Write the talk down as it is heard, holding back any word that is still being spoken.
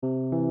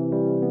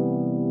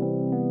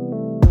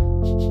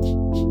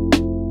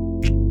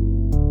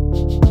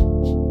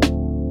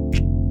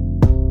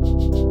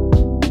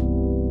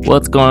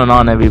What's going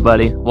on,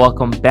 everybody?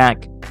 Welcome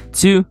back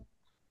to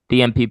the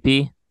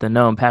MPP, the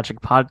Noah and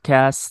Patrick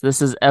podcast.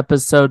 This is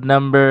episode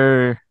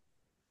number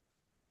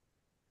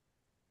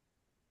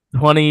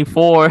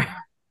 24.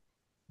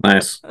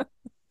 Nice.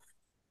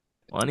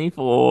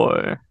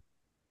 24.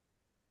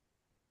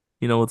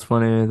 You know what's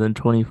funnier than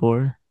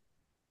 24?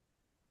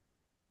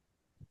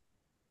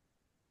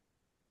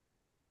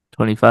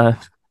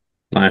 25.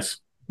 Nice.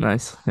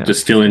 Nice. Yeah.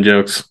 Just stealing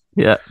jokes.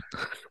 Yeah.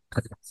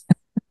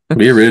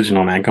 Be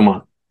original, man. Come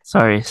on.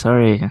 Sorry.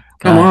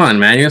 Come God, on,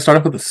 man. You gotta start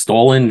off with a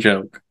stolen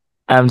joke.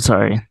 I'm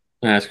sorry.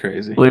 That's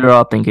crazy. We were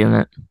all thinking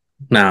it.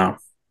 No,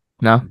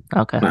 No?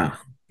 Okay. no.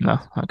 No.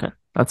 Okay.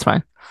 That's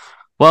fine.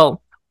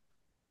 Well,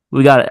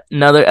 we got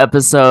another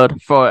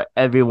episode for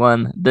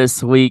everyone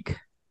this week.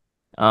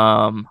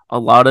 A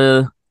lot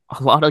of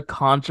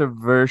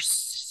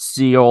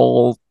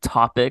controversial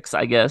topics,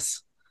 I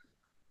guess.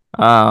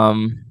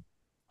 Um,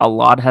 a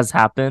lot has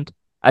happened.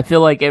 I feel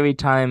like every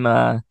time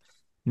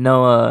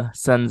Noah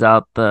sends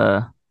out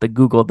the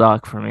Google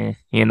Doc for me,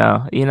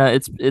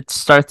 it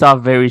starts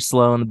off very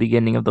slow in the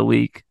beginning of the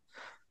week,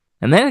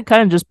 and then it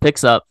kind of just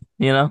picks up.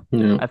 Yeah.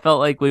 I felt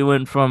like we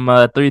went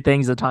from three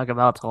things to talk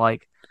about to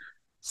like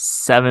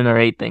seven or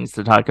eight things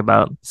to talk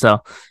about. So,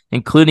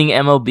 including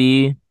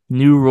MLB,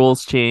 new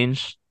rules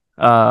change.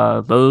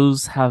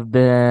 Those have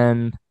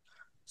been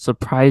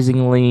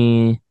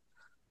surprisingly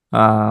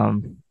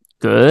um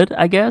good,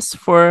 I guess,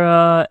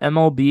 for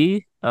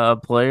MLB.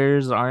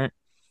 Players aren't,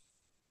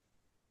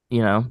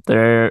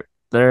 they're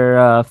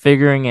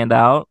figuring it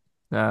out.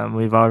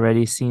 We've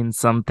already seen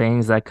some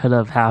things that could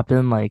have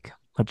happened, like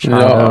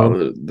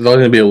Machado. There's always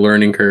gonna be a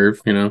learning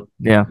curve.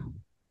 Yeah,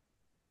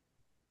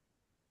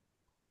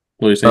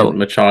 What are you but saying?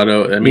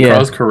 Machado. I mean, yeah,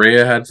 Carlos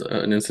Correa had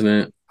an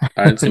incident.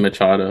 I didn't see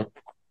Machado.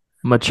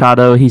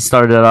 Machado, he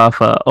started off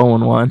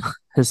 0-1,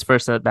 his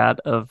first at bat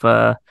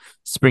of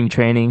spring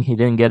training. He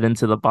didn't get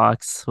into the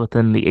box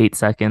within the 8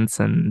 seconds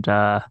and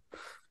got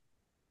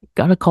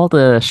a call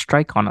to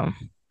strike on him.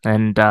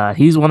 And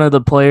he's one of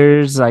the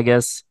players, I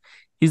guess,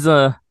 he's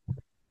a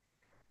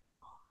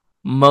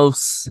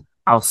most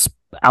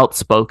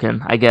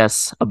outspoken, I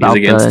guess, He's about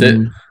against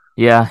it.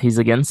 yeah, he's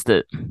against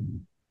it.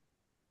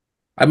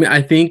 I mean,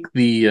 I think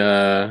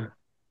the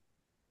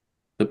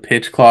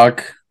pitch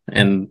clock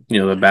and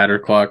the batter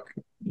clock,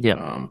 Yeah,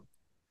 um,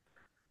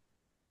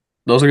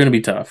 those are gonna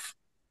be tough.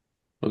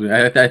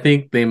 I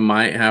think they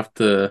might have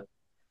to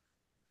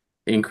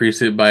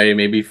increase it by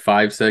maybe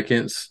 5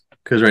 seconds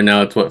because right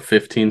now it's what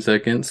 15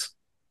 seconds.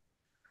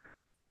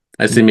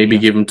 I say maybe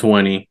yeah. give him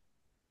 20.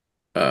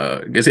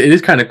 'Cause it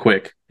is kind of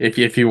quick.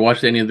 If you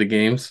watched any of the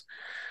games,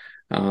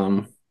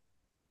 um,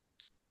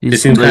 it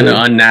He's seems kind of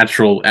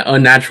literally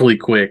unnaturally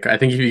quick. I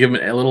think if you give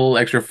him a little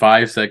extra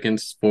 5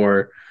 seconds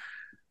for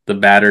the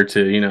batter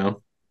to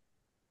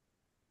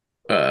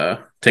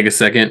take a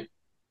second,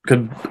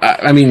 could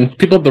I mean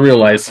people have to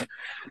realize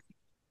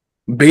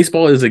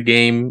baseball is a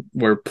game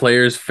where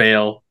players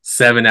fail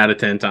 7 out of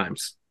 10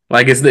 times.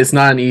 Like it's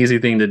not an easy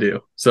thing to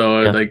do.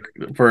 So yeah. like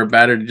for a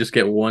batter to just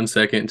get 1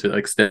 second to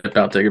like step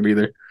out, take a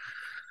breather,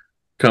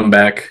 come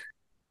back,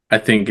 I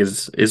think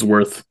is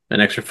worth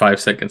an extra 5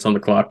 seconds on the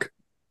clock.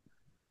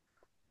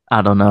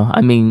 I don't know.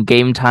 I mean,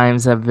 game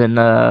times have been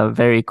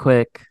very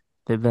quick.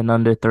 They've been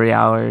under 3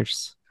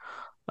 hours.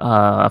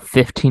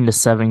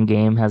 15-7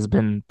 game has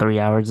been 3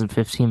 hours and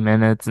 15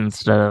 minutes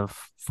instead of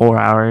 4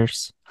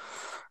 hours.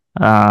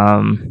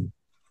 Um,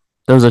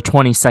 there was a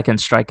 20-second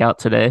strikeout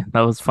today.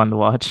 That was fun to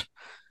watch.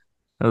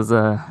 It was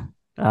a.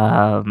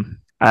 I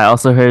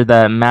also heard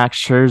that Max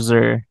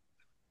Scherzer,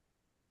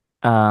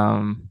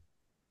 um,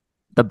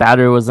 the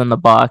batter was in the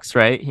box,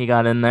 right? He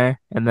got in there,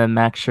 and then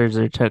Max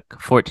Scherzer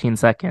took 14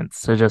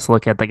 seconds to just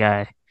look at the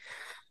guy,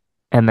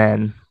 and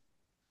then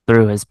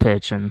threw his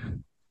pitch,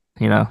 and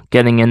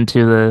getting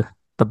into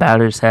the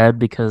batter's head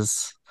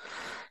because,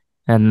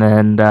 and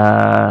then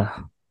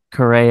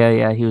Correa,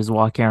 yeah, he was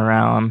walking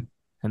around,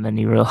 and then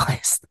he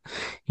realized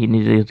he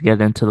needed to get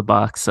into the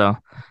box. So,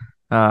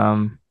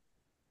 um,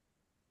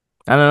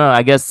 I don't know.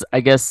 I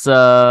guess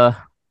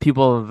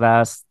people have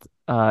asked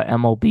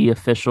MLB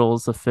official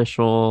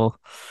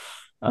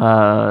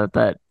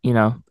that,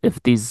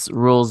 if these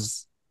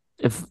rules,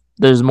 if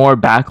there's more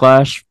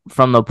backlash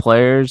from the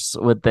players,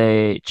 would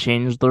they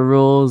change the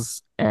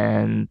rules?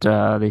 And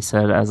they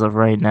said as of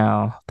right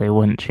now they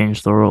wouldn't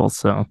change the rules.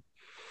 So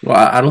Well,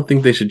 I don't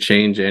think they should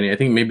change any. I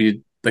think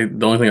maybe like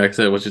the only thing like I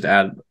said was just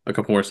add a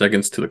couple more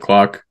seconds to the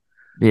clock.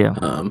 yeah,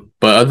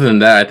 But other than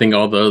that, I think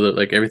all the other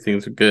like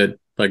everything's good.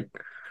 Like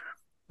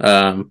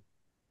um,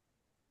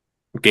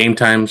 game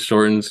time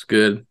shortens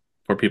good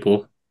for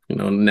people.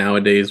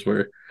 Nowadays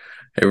where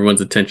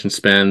everyone's attention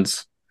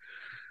spans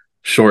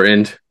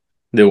shortened.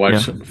 They yeah,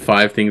 watch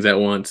five things at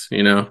once.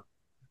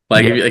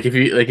 Like yeah,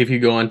 if you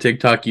go on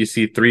TikTok, you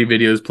see three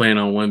videos playing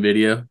on one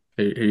video.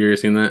 Have you ever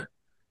seen that?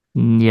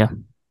 yeah.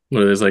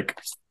 Where there's like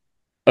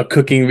a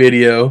cooking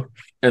video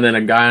and then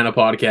a guy on a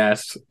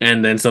podcast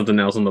and then something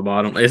else on the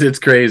bottom. It's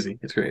crazy.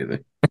 It's crazy.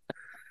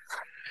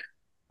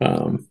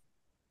 Um,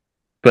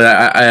 but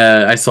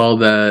I saw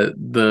that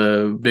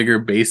the bigger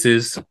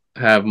bases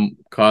have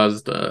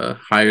caused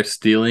higher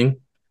stealing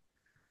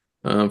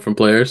from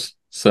players.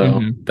 So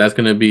Hmm. that's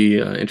going to be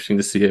interesting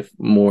to see if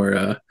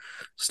more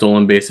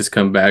stolen bases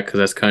come back because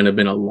that's kind of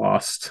been a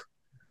lost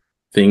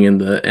thing in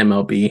the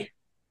MLB,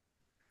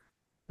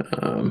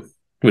 um,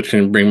 which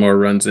can bring more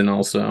runs in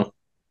also.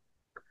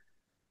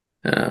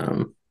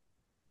 Um,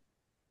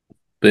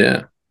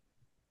 but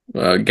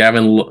yeah,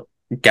 Gavin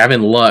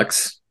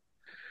Lux,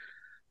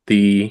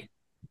 the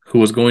who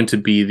was going to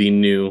be the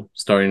new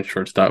starting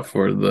shortstop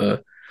for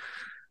the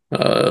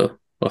uh,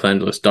 Los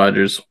Angeles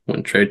Dodgers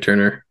when Trey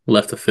Turner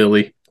left the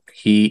Philly.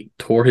 He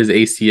tore his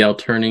ACL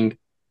turning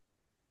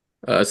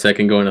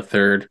second, going to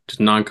third, just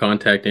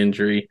non-contact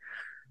injury.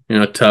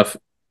 Tough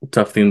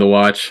thing to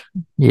watch.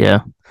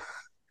 Yeah.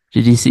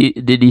 Did you see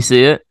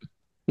it?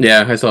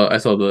 Yeah, I saw Yeah.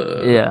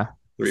 the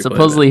replay of it.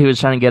 Supposedly he was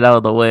trying to get out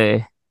of the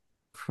way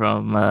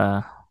from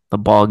the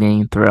ball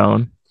getting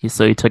thrown.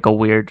 So he took a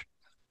weird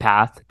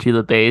path to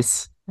the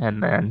base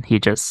and then he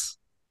just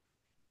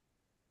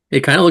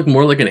It kind of looked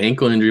more like an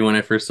ankle injury when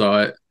I first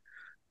saw it.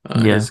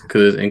 yeah. His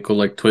because his ankle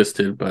like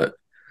twisted, but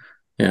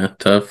yeah,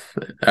 tough.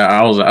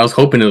 I was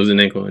hoping it was an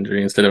ankle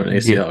injury instead of an Yeah.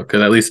 ACL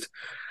because at least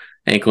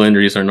ankle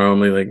injuries are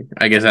normally like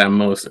I guess at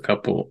most a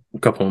couple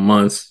of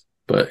months,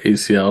 but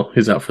ACL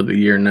he's out for the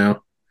year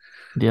now.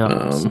 Yeah.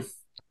 Um,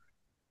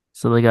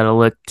 So they got to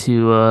look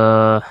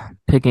to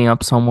picking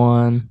up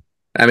someone.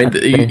 I I mean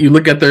think you, they you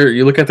look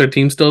at their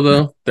team still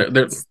though they're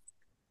fine.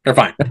 They're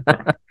fine.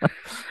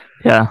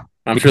 yeah.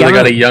 I'm Yeah, sure they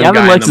got a young Gavin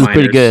guy in the Lux is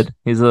pretty minors. good.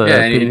 He's Yeah, a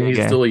pretty and good he's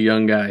guy. still a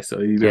young guy,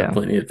 so he's got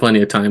Yeah.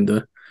 plenty of time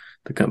to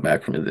come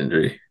back from his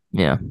injury.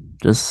 Yeah.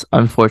 Just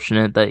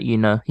unfortunate that you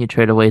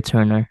trade away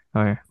Turner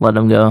or let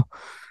him go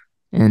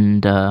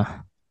and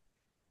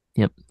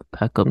yep, the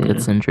backup Yeah.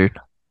 gets injured.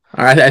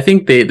 I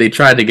think they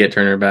tried to get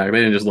Turner back. They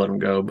didn't just let him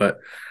go, but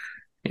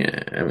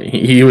yeah, I mean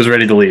he was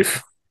ready to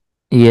leave.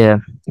 Yeah.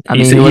 I He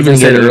mean, said, he even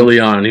said early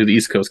on he was the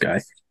East Coast guy,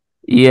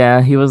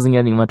 he wasn't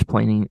getting much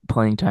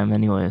playing time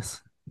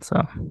anyways.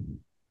 So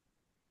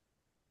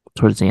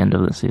towards the end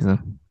of the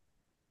season.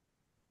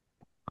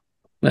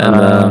 and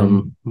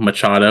Um,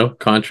 Machado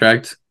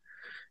contract.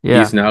 yeah,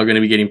 He's now going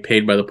to be getting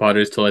paid by the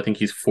Padres till I think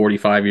he's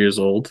 45 years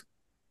old.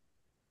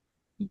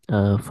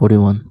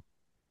 41.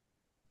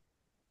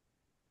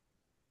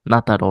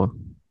 Not that old,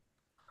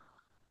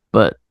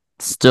 but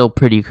still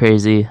pretty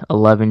crazy.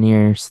 11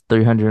 years,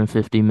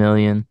 350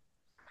 million.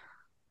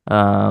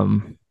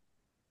 Um,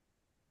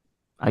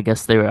 I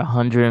guess they were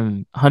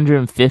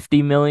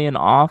 150 million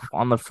off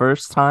on the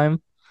first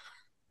time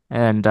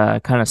and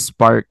kind of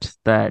sparked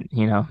that,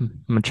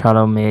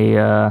 Machado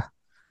may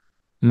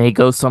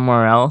go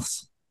somewhere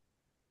else.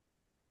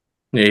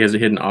 Yeah, he has a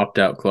hidden opt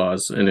out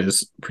clause in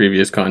his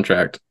previous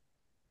contract,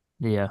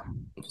 Yeah.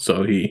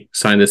 so he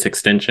signed this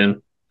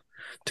extension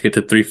to get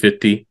to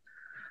 350.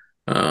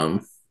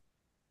 Um,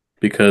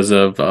 because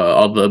of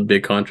all the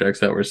big contracts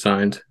that were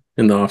signed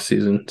in the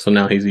offseason. So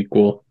now he's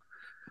equal,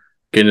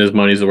 getting his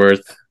money's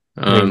worth.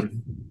 Crazy.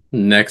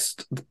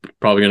 Next,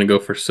 probably going to go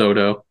for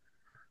Soto.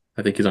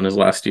 I think he's on his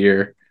last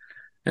year,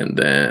 and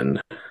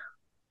then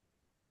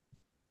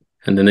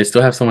they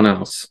still have someone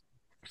else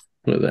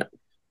with that.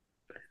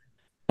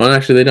 Well,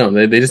 actually, they don't.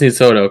 They just need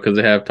Soto because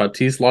they have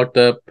Tatis locked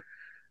up,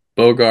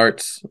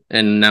 Bogarts,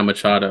 and now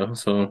Machado.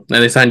 So and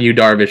they signed Yu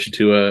Darvish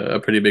to a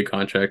pretty big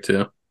contract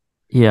too.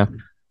 Yeah,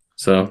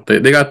 So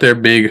they got their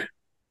big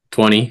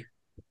 20,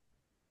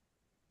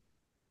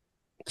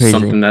 crazy.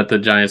 something that the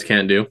Giants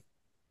can't do.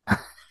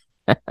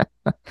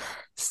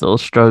 Still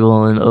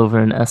struggling over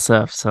in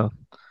SF, so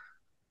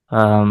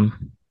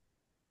um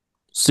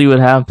see what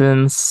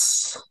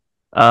happens.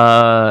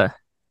 Uh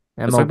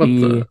Let's talk about the.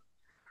 MLB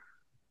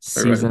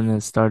All right. season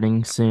is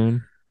starting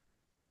soon.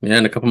 Yeah,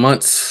 in a couple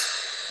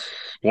months.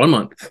 1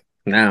 month.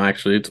 Now,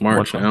 actually, it's One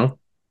March month.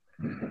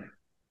 now.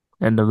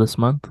 End of this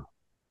month.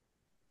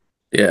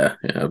 Yeah,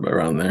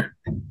 around there.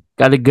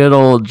 Got a good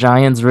old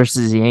Giants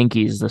versus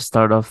Yankees to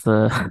start off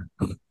the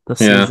the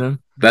Yeah, season.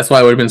 that's why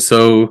it would have been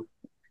so.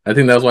 I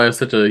think that's why it was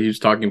such a huge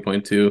talking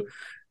point too.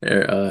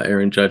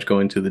 Aaron Judge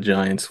going to the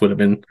Giants would have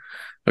been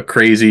a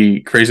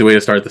crazy way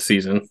to start the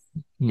season.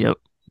 Yep.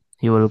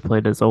 He would have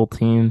played his old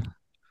team.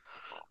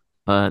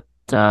 But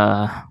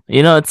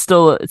it's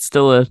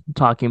still a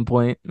talking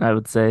point, I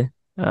would say,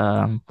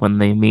 when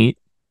they meet.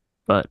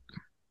 But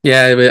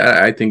Yeah, but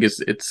I think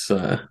it's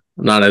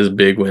not as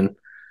big when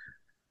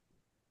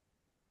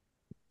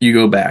you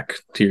go back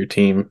to your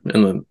team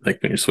and then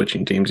like when you're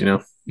switching teams.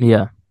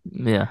 yeah,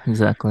 yeah,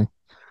 exactly.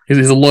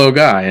 He's a loyal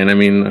guy, and I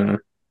mean,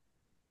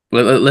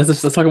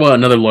 let's talk about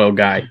another loyal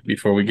guy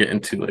before we get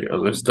into like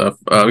other stuff.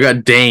 We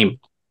got Damian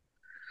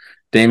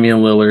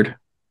Lillard.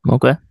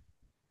 Okay.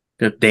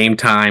 Got Dame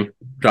time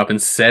dropping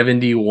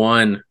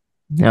 71.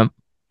 Yep.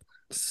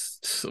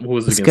 What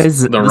was it This against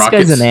guy's the this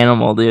guy's an Rockets?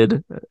 animal,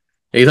 dude.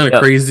 He's on a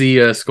Yep.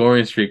 crazy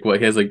scoring streak. What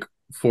he has like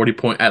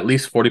at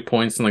least 40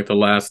 points in like the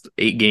last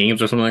 8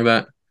 games or something like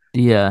that.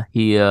 Yeah,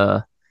 he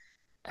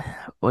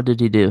what did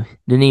he do?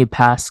 Didn't he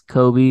pass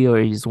Kobe or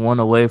he's one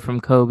away from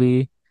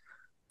Kobe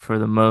for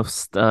the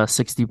most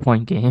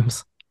 60-point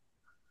games?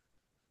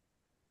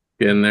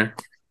 Get in there.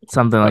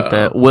 something like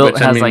that. Wilt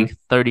Which I has like mean,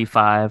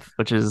 35,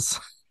 which is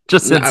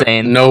just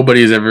insane.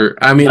 nobody's ever.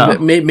 I mean, No,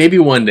 maybe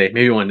one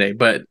day,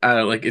 but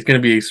like it's gonna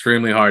be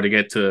extremely hard to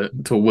get to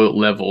Wilt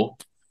level.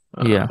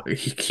 yeah,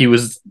 He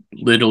was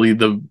literally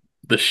the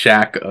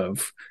Shaq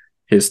of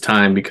his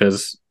time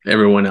because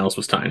everyone else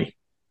was tiny.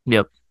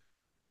 yep.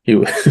 He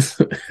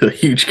was a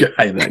huge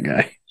guy. That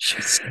guy,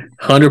 Just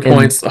 100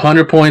 points, and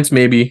 100 points,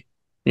 maybe.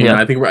 You know, yep,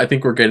 I think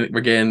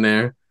we're getting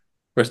there.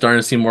 We're starting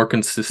to see more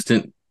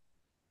consistent,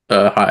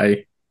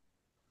 high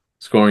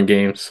scoring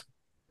games.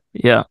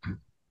 yeah,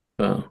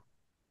 So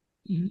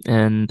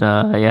and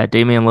yeah,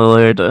 Damian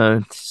Lillard,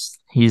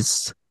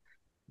 he's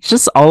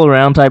just all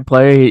around type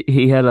player.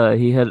 He had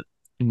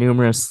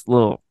numerous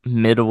little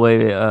mid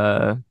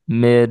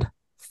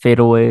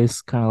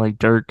fadeaways, kind of like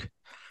Dirk.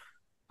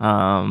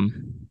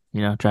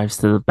 Drives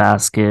to the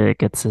basket,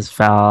 gets his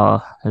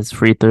foul, his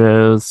free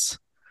throws.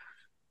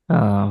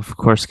 Of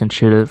course, can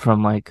shoot it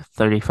from like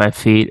 35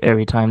 feet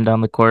every time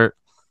down the court.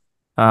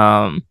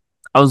 Um,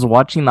 I was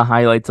watching the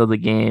highlights of the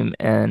game,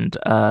 and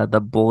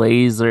the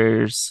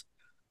Blazers,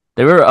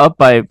 they were up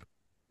by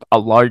a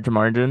large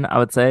margin, I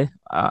would say,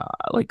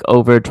 like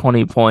over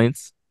 20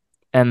 points.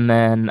 And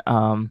then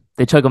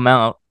they took him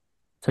out,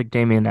 took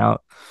Damian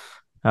out,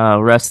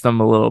 rest him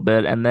a little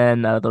bit. And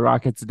then the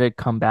Rockets did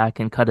come back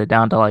and cut it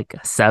down to like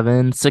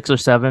 6 or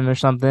 7 or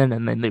something.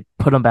 And then they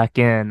put him back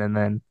in. And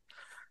then,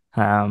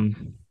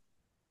 um,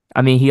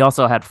 I mean, he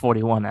also had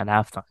 41 at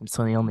halftime,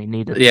 so he only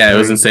needed yeah, it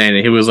was 30.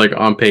 insane. He was like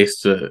on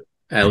pace to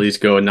at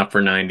least go enough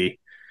for 90.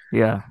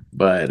 Yeah.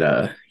 But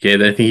yeah, I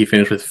think he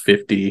finished with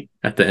 50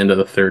 at the end of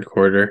the third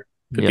quarter,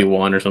 Yep.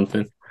 51 or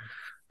something.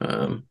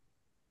 Um,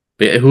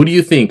 but yeah, who do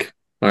you think?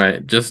 All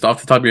right, just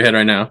off the top of your head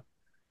right now,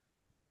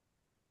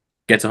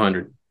 gets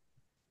 100.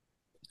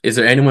 Is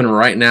there anyone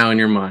right now in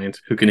your mind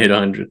who can hit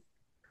 100?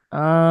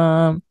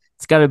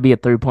 It's got to be a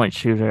 3-point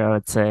shooter, I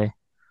would say.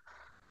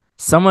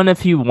 Someone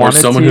if you Or wanted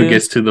someone who to.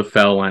 gets to the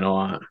foul line a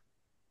lot?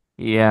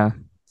 Yeah.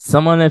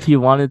 Someone if you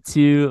wanted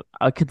to,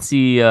 I could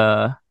see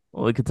well,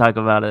 we could talk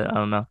about it. I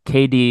don't know.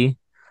 KD,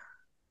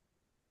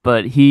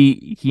 but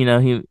he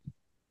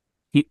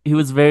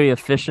was very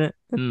efficient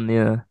in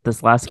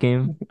this last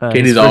game. His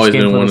KD's first always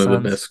game been for the one of the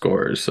best Suns.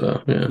 scorers,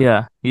 so yeah.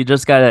 Yeah, he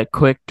just got a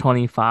quick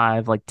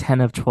 25, like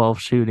 10 of 12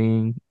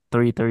 shooting,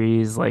 three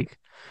threes, like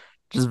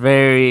just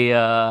very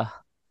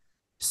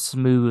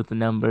smooth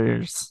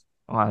numbers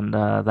on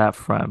that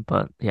front.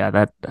 But yeah,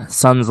 that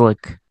Suns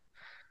look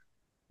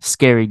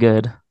scary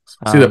good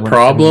See, the when he's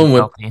problem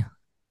with healthy.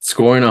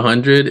 scoring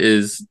 100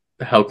 is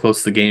how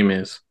close the game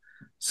is.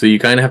 So you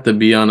kind of have to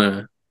be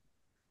on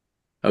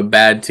a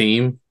bad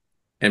team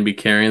and be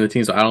carrying the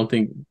team. So I don't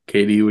think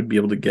KD would be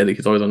able to get it.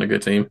 He's always on a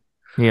good team.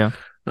 Yeah.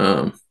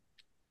 Um,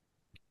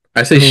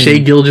 I I say Shea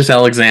mean,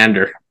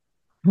 Gilgeous-Alexander.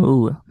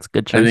 ooh, that's a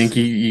good I think choice.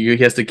 he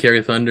has to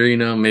carry Thunder. You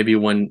know, maybe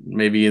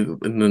in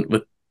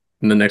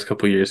the next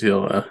couple of years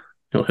he'll hit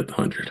the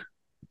 100.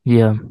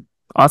 Yeah.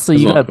 Also,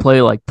 As you gotta long,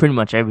 play like pretty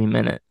much every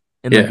minute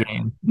in the yeah,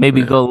 game.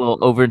 Maybe yeah. go a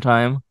little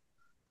overtime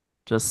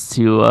just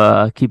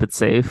to keep it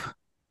safe.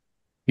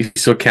 You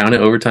still count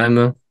it overtime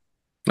though.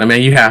 I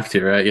mean, you have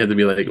to, right? You have to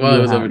be like, well, it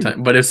You was have,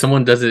 overtime. But if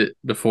someone does it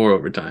before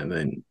overtime,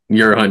 then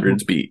your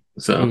hundreds beat.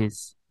 So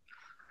jeez.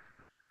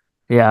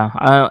 Yeah,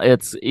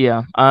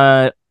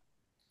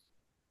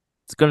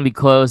 it's gonna be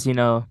close.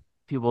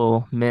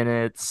 People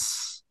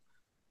minutes.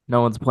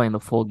 No one's playing the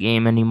full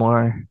game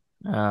anymore.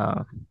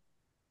 Uh,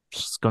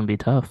 it's just gonna be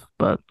tough.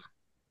 But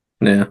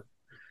yeah,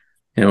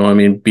 I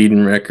mean,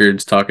 beating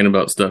records, talking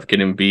about stuff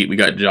getting beat. We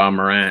got John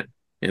Morant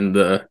in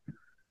the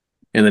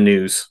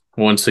news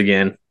once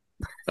again.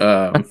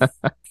 Um,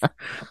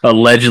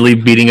 allegedly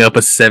beating up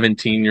a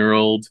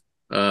 17-year-old,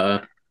 uh,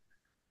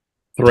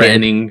 kid,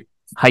 threatening.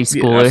 high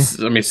Yeah,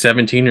 schooler, I mean,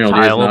 17-year-old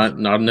is child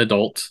not an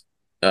adult.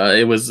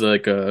 It was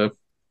like a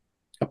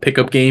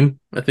pickup game,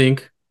 I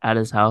think. at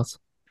his house,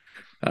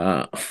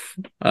 Uh,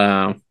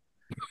 um,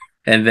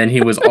 and then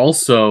he was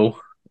also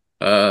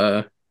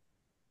uh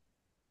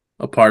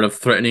a part of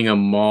threatening a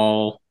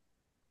mall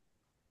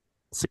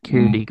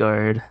security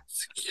guard,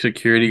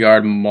 security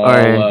guard,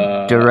 mall or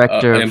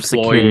director an of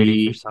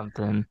security or employee.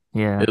 something.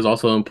 It Yeah, was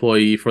also an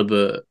employee for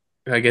the.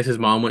 I guess his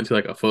mom went to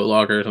like a Foot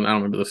Locker or something. I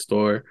don't remember the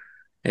store,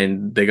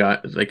 and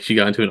she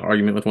got into an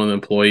argument with one of the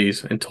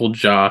employees and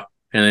told Ja,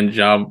 and then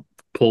Ja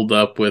pulled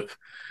up with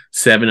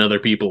 7 other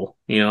people,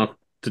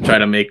 to try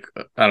to make,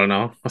 I don't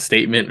know, a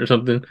statement or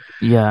something.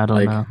 yeah, I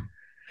don't Like, know.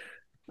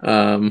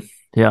 um,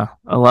 Yeah,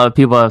 a lot of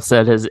people have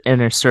said his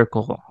inner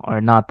circle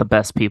are not the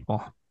best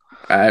people.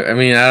 I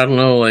mean, I don't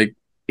know, like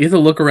you have to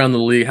look around the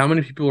league. How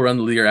many people around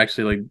the league are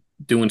actually like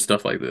doing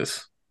stuff like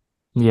this?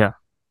 Yeah,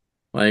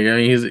 Like, I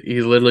mean,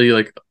 he's literally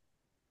like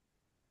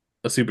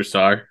a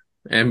superstar,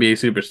 NBA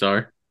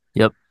superstar,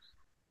 yep.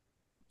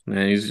 and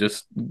he's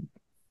just Bull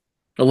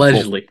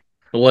allegedly,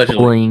 allegedly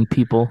bullying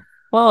people.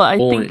 Well,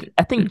 I think bullying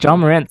I think John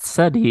people. Morant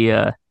said he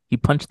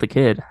punched the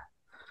kid.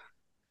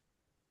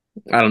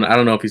 I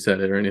don't know if he said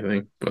it or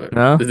anything, but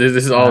No?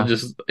 this is all Uh,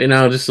 just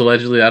just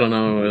allegedly. I don't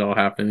know. It all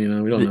happened.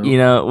 We don't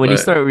know. when you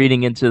But start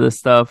reading into this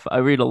stuff, I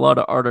read a lot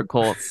of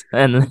articles,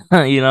 and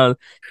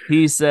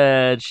he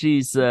said,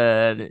 she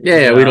said, yeah,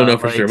 yeah, we don't know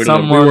for sure. like We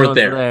don't know. We someone weren't was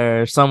there.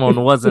 there,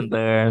 someone wasn't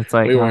there. It's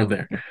like, We weren't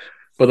there.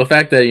 But the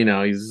fact that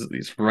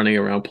he's running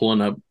around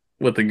pulling up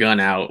with the gun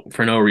out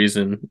for no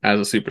reason as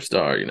a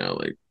superstar,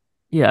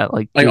 yeah,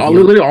 like, like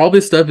dude, literally all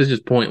this stuff is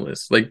just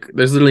pointless. Like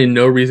there's literally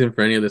no reason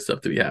for any of this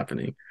stuff to be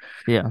happening.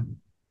 yeah.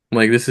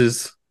 Like this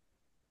is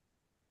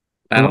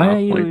I don't Why are know.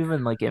 you Like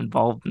even like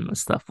involved in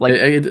this stuff? Like,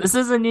 it, this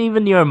isn't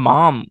even your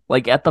mom,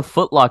 like at the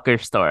Foot Locker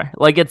store.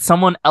 Like, it's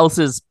someone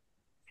else's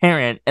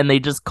parent, and they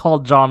just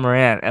called John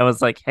Morant and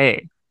was like,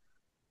 "Hey,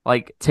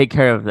 like, take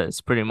care of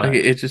this," pretty like much.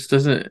 it just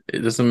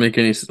doesn't make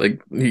any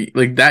like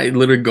like that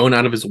literally going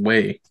out of his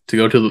way to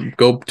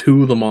go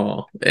to the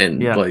mall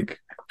and Yeah, like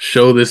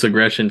show this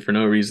aggression for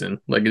no reason.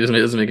 Like it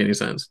doesn't make any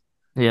sense.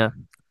 yeah.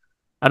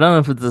 I don't know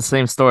if it's the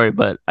same story,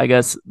 but I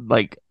guess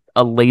like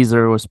a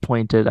laser was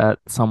pointed at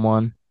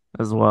someone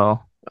as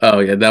well. Oh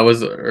yeah, that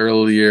was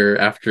earlier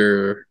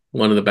after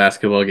one of the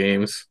basketball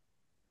games.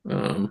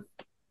 Um,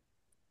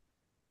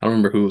 I don't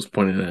remember who was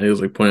pointing at. It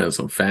was like pointing at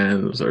some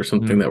fans or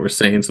something Mm, that were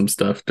saying some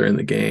stuff during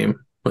the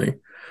game. Like,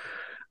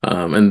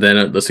 and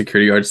then the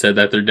security guard said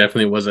that there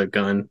definitely was a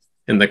gun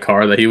in the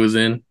car that he was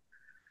in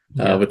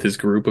yeah, with his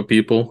group of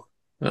people.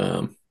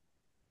 Um,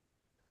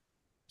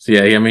 so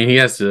yeah, I mean, he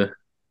has to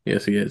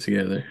get it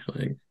together.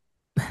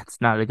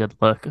 it's not a good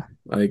look.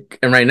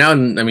 And right now, I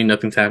mean,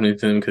 nothing's happening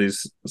to him because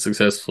he's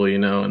successful,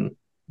 and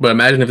but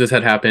imagine if this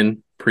had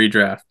happened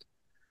pre-draft,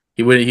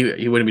 he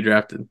wouldn't be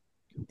drafted.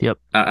 Yep,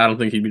 I don't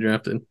think he'd be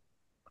drafted.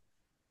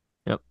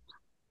 yep.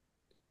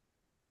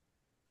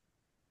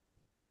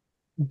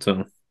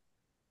 So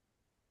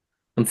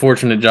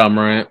unfortunate, John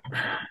Morant.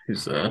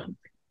 He's uh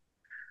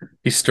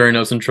he's stirring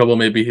up some trouble.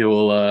 Maybe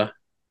he'll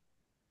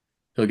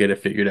get it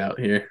figured out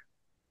here.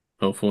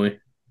 Hopefully.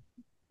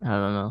 I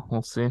don't know.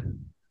 We'll see.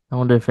 I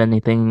wonder if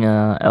anything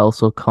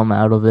else will come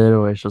out of it,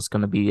 or it's just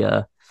gonna be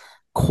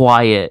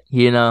quiet.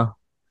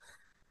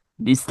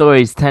 These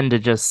stories tend to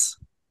just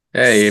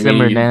Hey, I mean,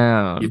 simmer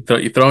down.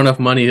 you throw enough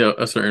money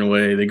a certain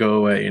way, they go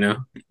away.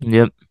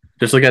 Yep.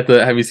 Just look at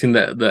the. Have you seen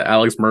that the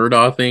Alex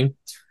Murdaugh thing?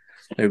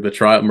 Like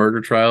the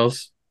murder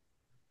trials.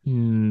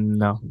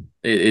 No.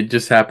 It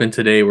just happened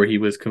today where he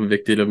was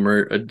convicted of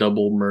a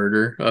double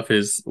murder of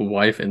his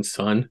wife and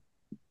son.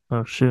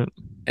 Oh shoot.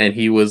 And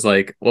he was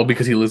like, well,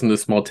 because he lives in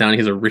this small town,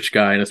 he's a rich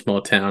guy in a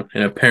small town,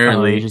 and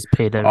Oh, he apparently just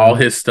paid all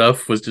everyone. his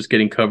stuff was just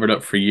getting covered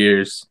up for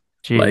years.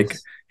 Like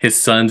Jeez. his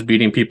son's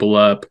beating people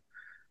up,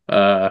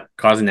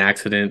 causing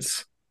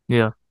accidents,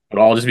 Yeah. would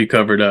all just be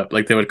covered up.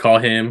 Like they would call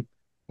him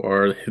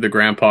or the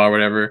grandpa or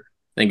whatever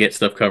and get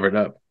stuff covered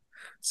up.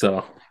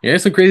 So yeah,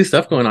 there's some crazy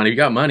stuff going on. If you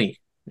got money,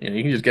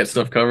 you can just get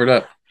stuff covered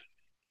up.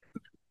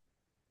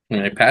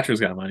 Like Patrick's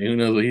got money. Who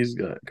knows what he's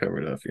got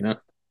covered up? You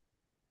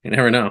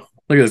never know.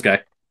 Look at this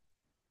guy.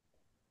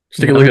 Just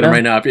You take a look never at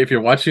him know. right now. If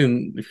you're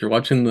watching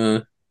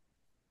the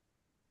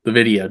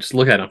video, just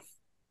look at him.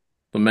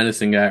 The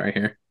menacing guy right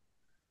here.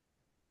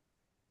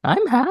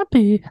 I'm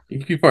happy. He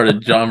could be part of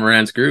John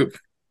Morant's group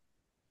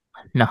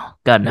No,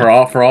 God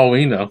no. for all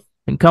we know.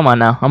 And come on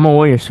now. I'm a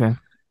Warriors fan.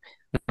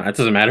 That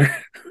doesn't matter.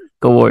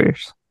 Go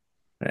Warriors.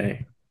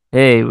 Hey,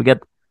 Hey, we got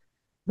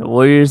the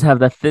Warriors have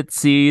that fifth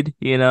seed.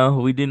 We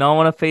do not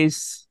want to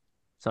face.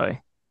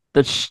 Sorry,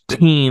 the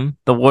team,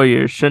 the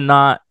Warriors, should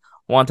not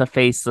want to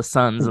face the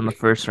Suns in the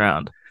first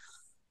round.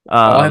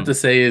 all I have to Um,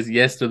 say is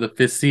yes to the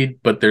fifth seed,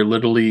 but they're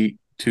literally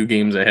 2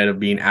 games ahead of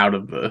being out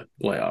of the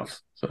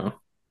playoffs. So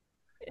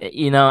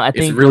I it's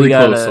think we really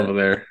close over gotta.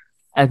 there.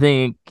 I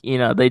think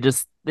they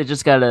just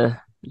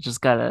gotta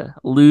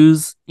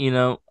lose.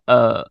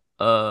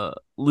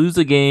 Lose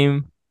a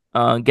game.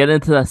 Get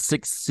into that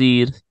sixth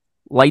seed.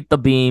 Light the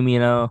beam.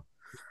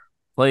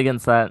 Play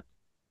against that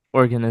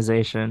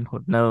organization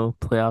with no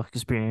playoff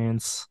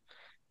experience,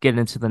 get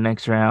into the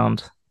next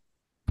round,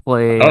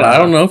 play I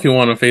don't know if you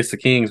want to face the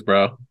Kings,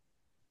 bro.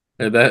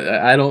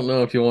 I don't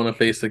know if you want to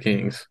face the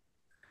Kings.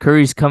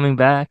 Curry's coming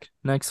back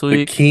next The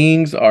week.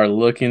 Kings are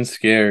looking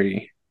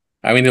scary.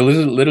 I mean, they're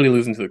literally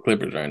losing to the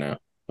Clippers right now.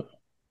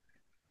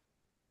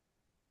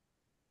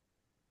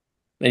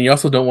 And you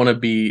also don't want to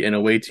be an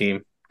away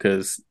team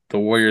because the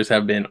Warriors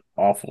have been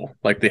awful.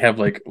 Like they have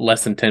like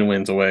less than 10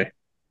 wins away.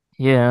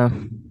 Yeah,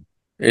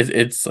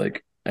 It's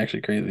like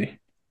actually crazy.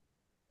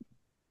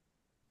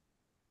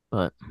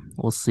 but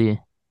we'll see.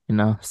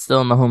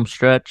 Still in the home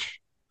stretch.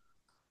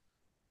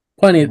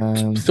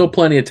 Still Um,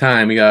 plenty of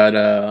time. We got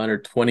under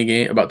 20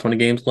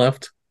 games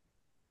left.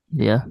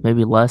 yeah,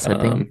 maybe less, I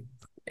think. Um,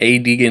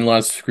 AD getting a lot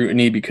of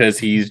scrutiny because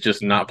he's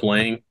just not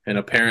playing, and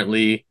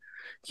apparently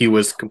he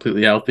was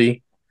completely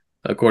healthy,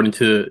 according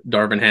to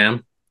Darvin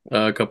Ham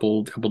a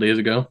couple days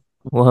ago.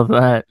 Love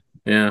that.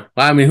 Yeah,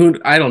 I mean, who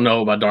I don't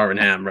know about Darvin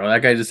Ham, bro.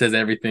 That guy just says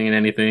everything and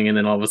anything, and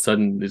then all of a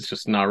sudden it's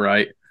just not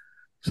right.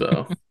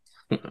 So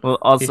Well,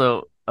 he,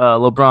 also,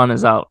 LeBron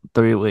is out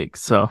 3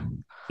 weeks, so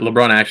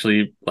LeBron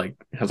actually like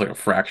has like a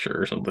fracture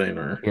or something,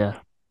 or yeah.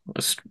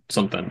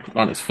 something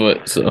on his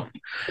foot. So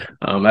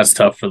that's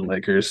tough for the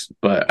Lakers.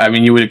 But I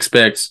mean, you would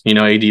expect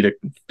AD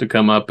to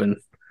come up and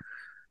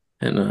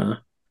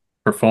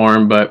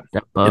perform, but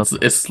Step it's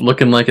up. it's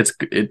looking like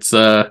it's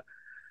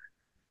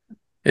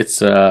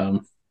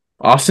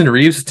Austin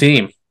Reeves'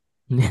 team.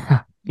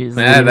 Yeah, he's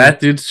Man, leading. that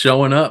dude's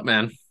showing up,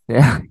 man.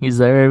 Yeah, he's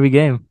there every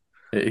game.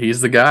 He's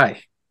the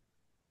guy.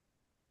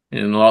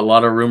 And a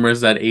lot of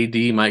rumors that AD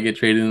might get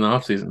traded in the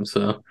offseason.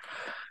 So,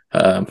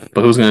 but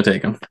who's going to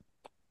take him?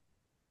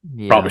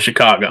 Probably Yeah.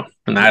 Chicago,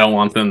 and I don't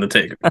want them to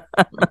take him.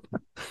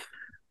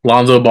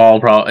 Lonzo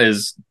Ball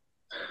is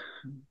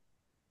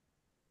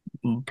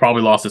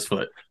probably lost his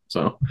foot,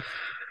 so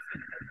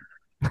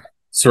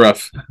it's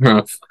rough.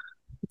 Rough.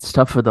 It's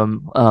tough for the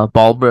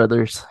Ball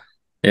brothers.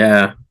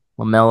 Yeah,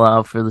 Lamelo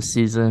out for the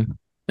season.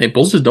 hey,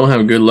 Bulls just don't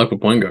have good luck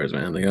with point guards,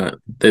 man.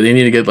 They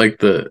need to get like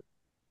the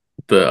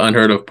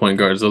unheard of point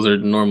guards. Those are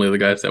normally the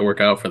guys that work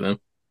out for them.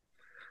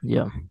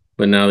 Yeah.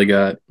 But now they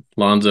got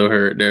Lonzo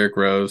hurt, Derrick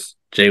Rose,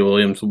 Jay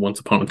Williams. Once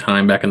upon a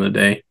time, back in the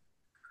day,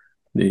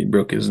 he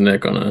broke his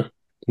neck on a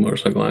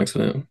motorcycle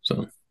accident.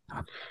 So,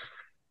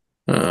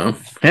 yeah.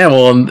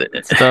 Well,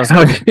 It's tough.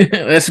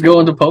 let's go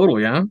into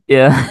Podal, yeah.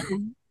 Yeah.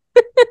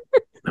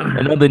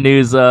 Another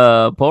news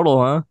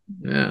portal, huh?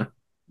 Yeah.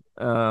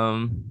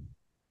 Um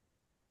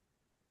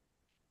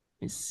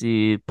let's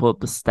see, pull up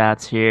the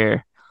stats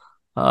here.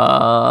 Look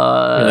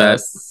at that.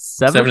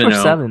 Seven 7 and for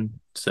 0. seven.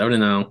 7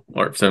 and 0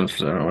 or 7 for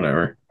 7 or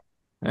whatever.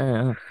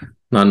 Yeah,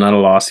 Not a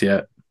loss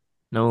yet.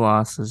 no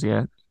losses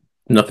yet.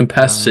 Nothing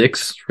past Um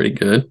 6. Pretty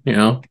good.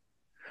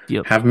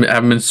 yep. Haven't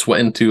been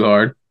sweating too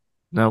hard.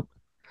 Nope.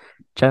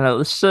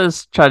 Let's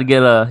just try to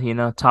get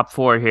a, top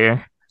four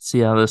here. See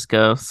how this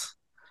goes.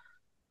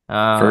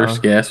 Uh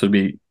First guess would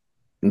be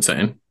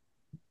insane.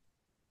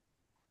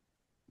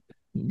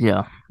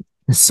 yeah.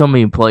 There's so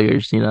many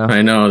players.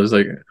 I know. There's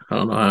like I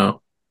don't know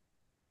how.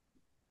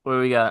 What do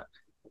we got?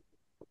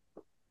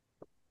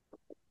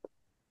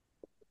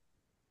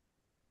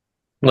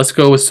 Let's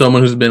go with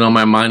someone who's been on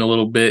my mind a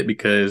little bit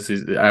because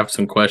I have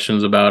some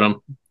questions about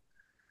him.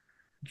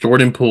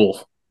 Jordan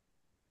Poole.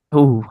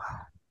 Oh,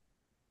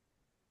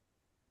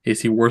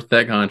 Is he worth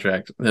that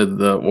contract?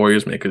 The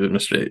Warriors make a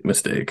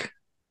mistake.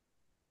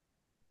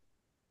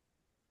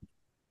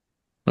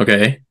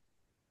 Okay.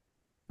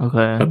 But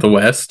okay. the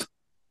West,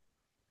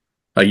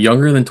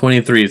 younger than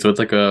 23, so it's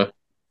like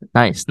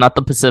Nice. Not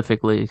the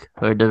Pacific League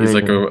or he's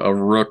like division. a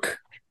rook.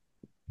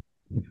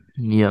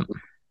 Yep.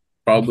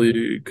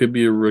 Probably could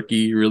be a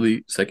rookie,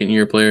 really second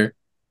year player.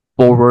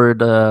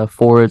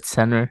 Forward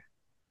center.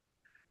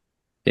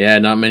 Yeah,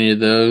 not many of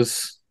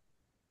those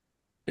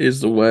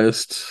is the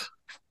West.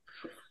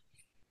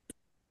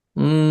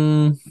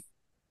 Mm,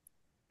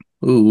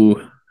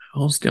 ooh,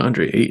 how's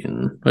DeAndre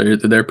Ayton?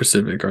 They're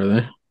Pacific, are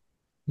they?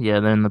 Yeah,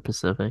 they're in the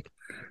Pacific.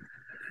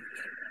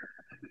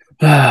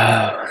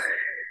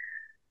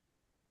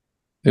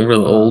 They were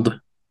the old,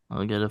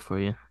 I'll get it for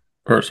you.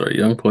 or sorry,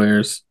 young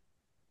players.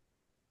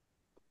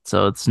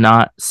 So it's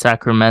not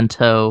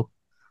Sacramento,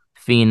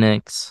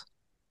 Phoenix,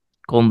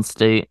 Golden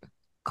State,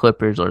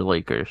 Clippers, or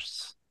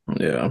Lakers.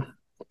 Yeah.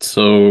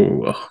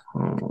 So,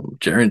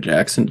 Jaren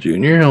Jackson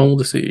Jr., how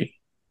old is he?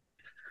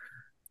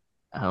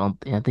 I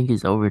think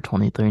he's over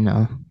 23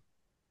 now.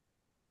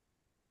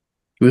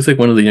 He looks like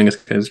one of the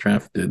youngest guys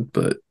drafted,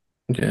 but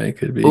yeah, he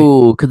could be.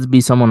 Oh, could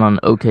be someone on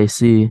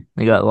OKC.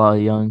 They got a lot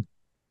of young.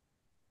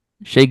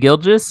 Shea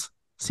Gilgeous?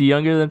 Is he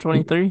younger than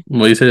 23?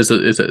 Well, you said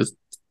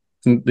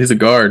he's a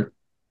guard.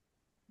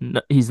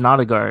 No, he's not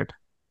a guard.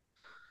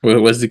 What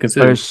is he Or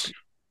considered?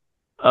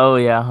 oh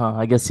yeah, huh?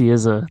 I guess he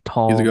is a He's a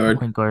tall guard.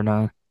 point guard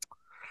now.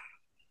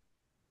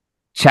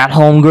 Chat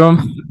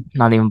Holmgren,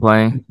 not even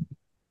playing.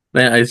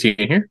 Man, is he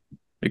in here?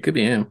 It could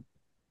be him,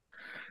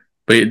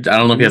 but I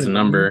don't know if he He has a is in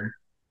here. number.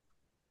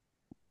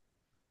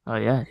 Oh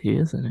yeah, he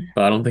is in here.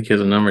 But I don't think he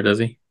has a number, does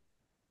he?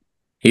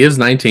 He is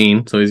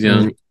 19, so he's Is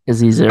young. he, is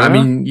he I zero?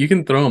 mean, you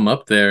can throw him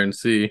up there and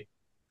see.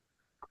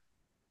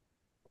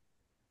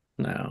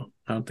 No,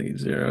 I don't think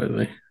he's zero,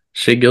 is he?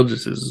 Shea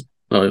Gilgis is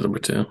he's number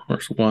two or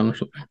one or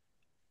something.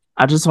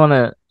 I just want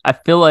to. I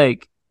feel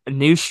like a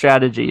new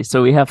strategy.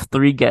 So we have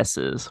three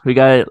guesses. We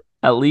got to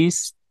at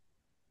least,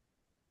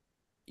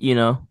 pick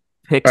All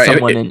right,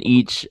 someone in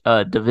each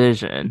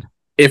division.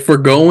 if we're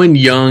going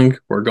young,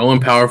 we're going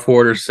power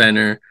forward or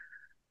center.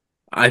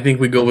 I think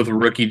we go with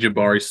rookie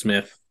Jabari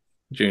Smith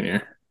Jr.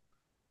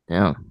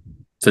 Yeah,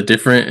 It's a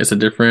different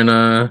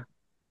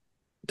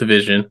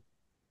division.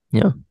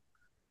 yeah.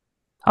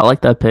 I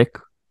like that pick.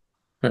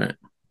 All right.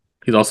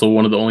 He's also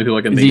one of the only people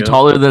I can Is think he of.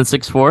 taller than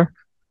 6'4"?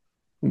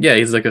 Yeah,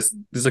 he's like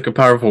a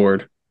power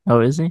forward.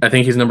 Oh, is he? I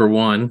think he's number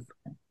one.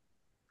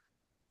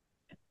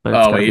 But it's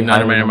Oh got to wait, be no,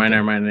 never higher mind,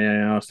 never than mind, never that.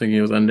 mind. Yeah, I was thinking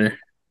he was under.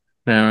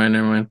 Never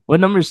mind. What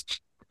number's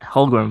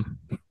Holgram?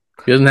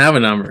 He doesn't have a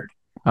number.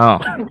 Oh,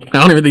 I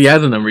don't even think he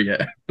has a number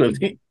yet. Does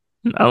he?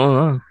 I don't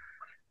know.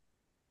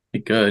 He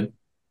could.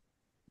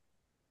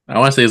 I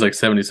want to say he's like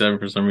 77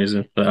 for some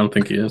reason, but I don't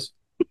think he is.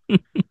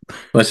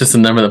 That's just a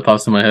number that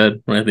pops in my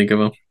head when I think of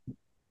him.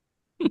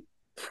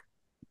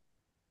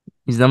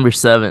 He's number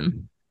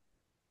 7.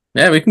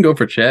 Yeah, we can go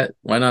for Chet.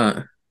 Why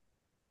not?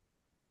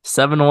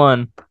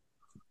 7-1.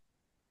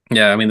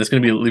 Yeah, I mean that's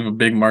gonna be leave a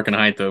big mark in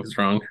height though if it's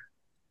wrong.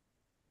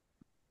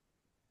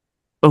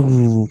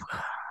 Oh,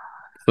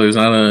 So he's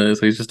not a.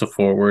 So he's just a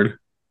forward.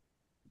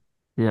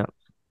 yeah.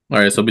 All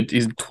right, so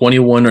he's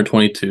 21 or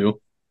 22,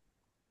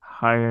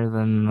 Higher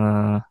than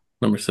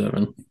number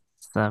 7.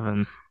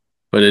 7.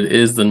 But it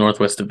is the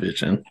Northwest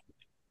Division.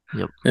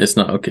 Yep. It's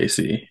not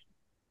OKC.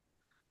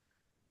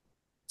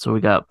 So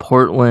we got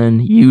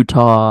Portland,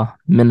 Utah,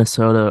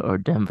 Minnesota, or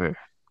Denver.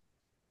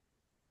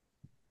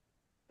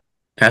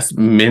 That's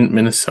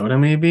Minnesota,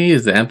 maybe?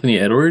 Is it Anthony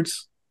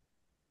Edwards?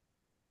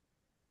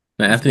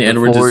 No, Is Anthony the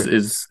Edwards is, forward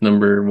is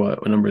number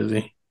what? What number is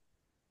he?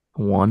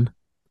 1?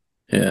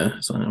 Yeah,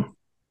 it's not him.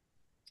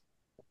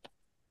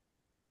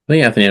 I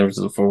think Anthony Edwards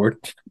is a forward.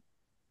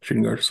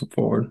 Shooting guard is a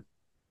forward.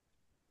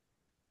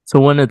 So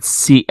when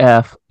it's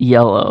CF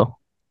yellow,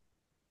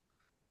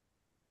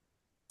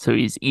 so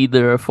he's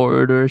either a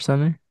forward or a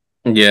center.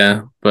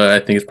 Yeah, but I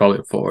think it's probably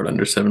a forward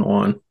under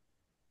 7'1".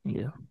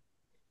 Yeah.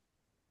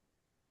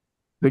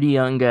 Pretty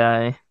young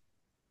guy.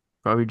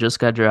 Probably just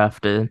got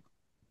drafted.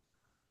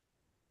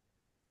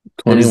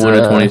 Is 21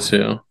 or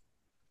 22.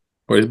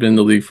 Or he's been in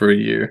the league for a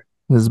year.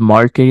 is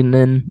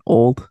Markkanen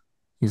old?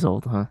 He's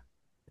old, huh?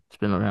 He's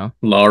been around.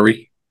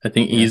 Lowry. I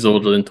think Yeah. he's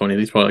older than 20.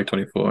 He's probably like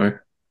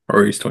 24.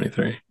 Or he's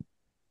 23.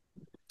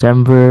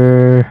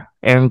 Denver,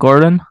 Aaron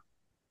Gordon.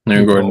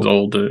 Aaron He's Gordon's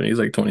old. older. He's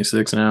like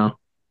 26 now.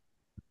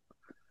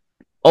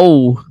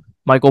 Oh,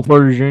 Michael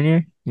Porter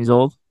Jr. He's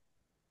old.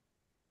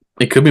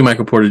 It could be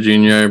Michael Porter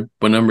Jr.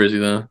 What number is he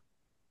though?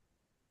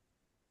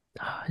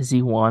 Is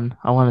he 1?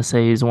 I want to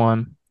say he's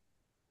 1.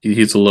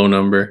 He's a low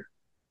number.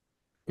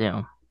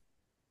 Damn.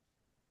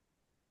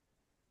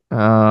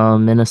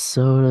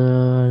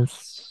 Minnesota.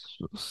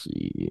 Let's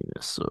see,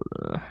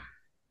 Minnesota.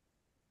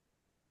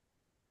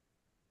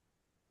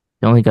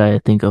 The only guy I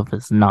think of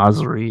is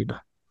Naz Reid.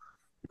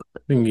 I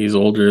think he's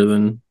older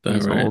than that,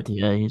 He's right? old.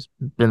 Yeah, he's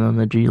been in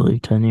the G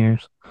League 10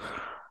 years.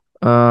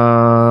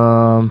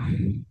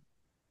 Um,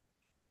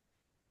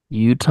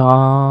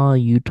 Utah.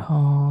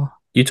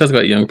 Utah's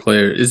got young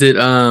players. Is it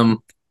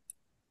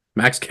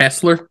Max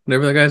Kessler,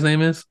 whatever that guy's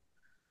name is?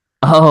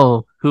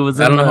 Oh, I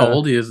don't know how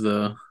old he is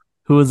though.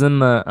 who was in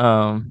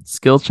the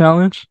skill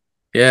challenge?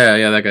 Yeah,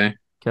 yeah, that guy.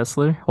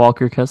 Kessler,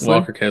 Walker Kessler.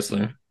 Walker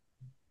Kessler.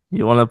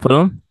 You want to put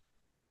him?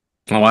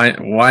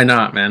 Why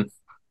not, man?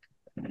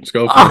 Let's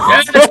go for it.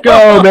 Yeah, let's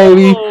go,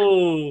 baby.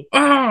 Oh,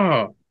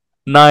 Oh,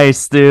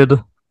 nice, dude.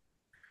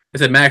 I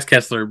said Max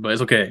Kessler, but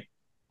it's okay.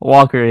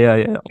 Walker, yeah,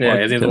 Yeah,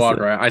 Walker his name's Kessler.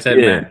 Walker. I said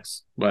Yeah,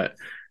 Max, but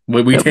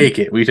we yeah. take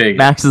it. We take it.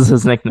 Max is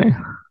his nickname.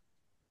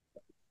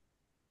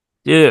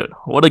 Dude,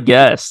 what a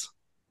guess.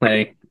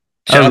 Hey,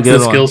 That shout was a out to the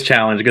good skills one.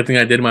 challenge. Good thing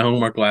I did my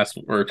homework last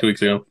or 2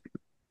 weeks ago.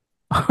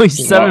 Oh,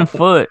 he's seven Wow.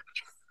 foot.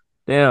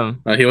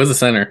 Damn. He was a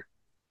center.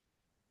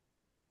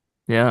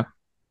 Yeah.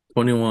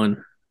 21.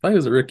 I thought he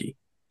was a rookie.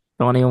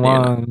 You know,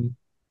 21.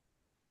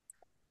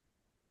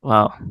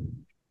 Wow.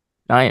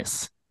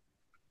 Nice.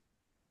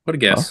 what a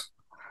Well, guess.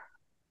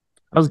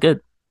 that was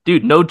good.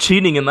 Dude, no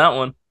cheating in that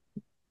one.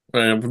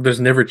 There's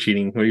never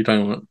cheating. What are you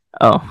talking about?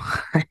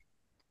 Oh,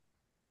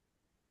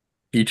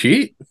 You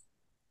cheat?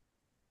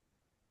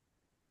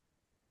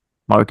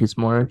 Marcus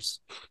Morris.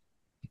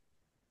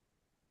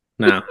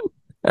 No.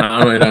 I don't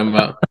know what you're talking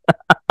about.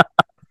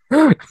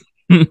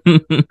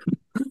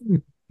 I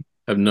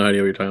have no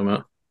idea what you're talking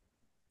about.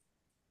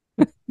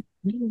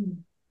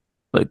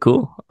 But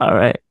cool. All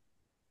right.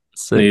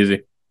 Sick.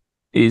 Easy.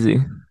 Easy.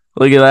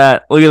 Look at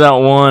that. Look at that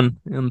 1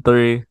 and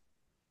 3. That's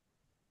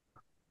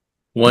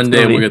One day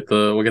gonna be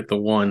we'll get the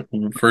one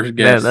first man,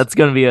 guess. that's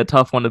gonna be a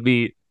tough one to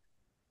beat.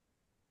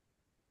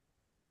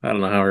 I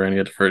don't know how we're gonna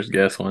get the first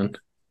guess one.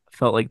 I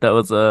felt like that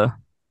was a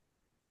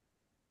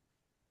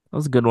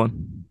good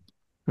one.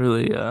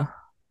 Really, That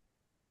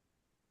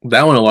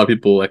one a lot of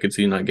people I could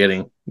see not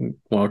getting.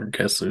 Walker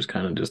Kessler's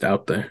kind of just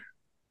out there.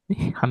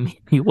 I mean,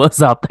 he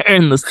was out there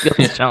in the skills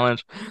Yeah,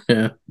 challenge.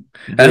 yeah.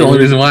 That's the Did only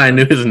his reason why I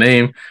knew his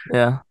name.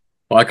 yeah.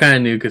 Well, I kind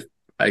of knew because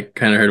I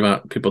kind of heard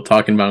about people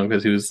talking about him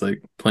because he was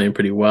like playing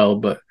pretty well,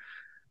 but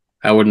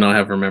I would not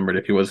have remembered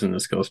if he was in the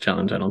skills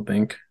challenge. I don't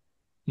think.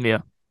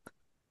 Yeah.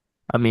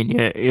 I mean,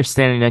 you're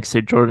standing next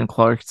to Jordan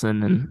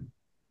Clarkson and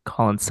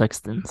Colin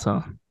Sexton,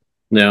 so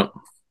Yeah,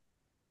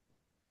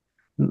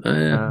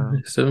 uh,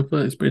 7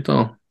 foot. He's pretty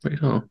tall. Pretty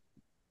tall.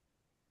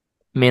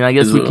 I mean, I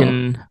guess Is we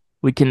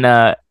can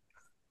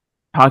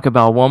talk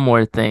about one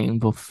more thing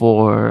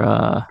before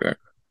okay.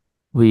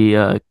 we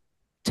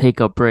take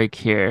a break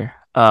here.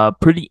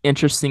 Pretty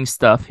interesting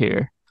stuff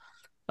here.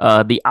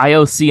 The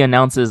IOC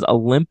announces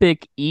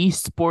Olympic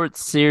Esports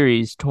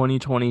Series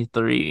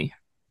 2023.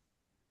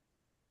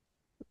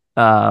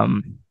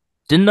 Um,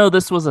 didn't know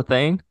this was a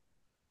thing.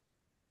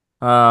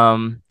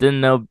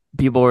 Didn't know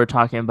people were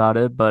talking about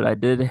it, but I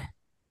did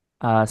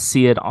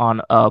see it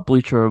on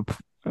Bleacher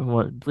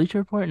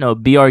Report? No,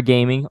 BR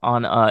Gaming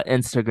on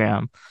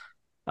Instagram.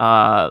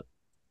 Uh,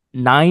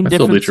 I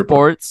still bleach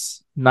report.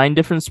 nine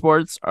different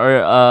sports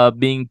are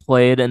being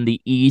played in the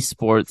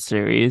esports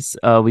series.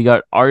 We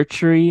got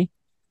archery,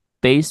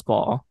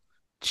 baseball,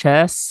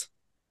 chess,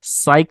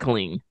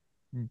 cycling,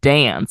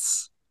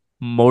 dance,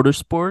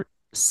 motorsport,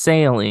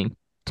 sailing,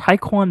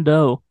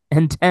 taekwondo,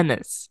 and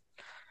tennis.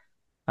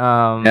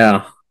 Um,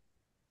 Yeah,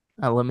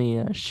 Let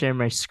me share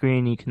my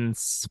screen.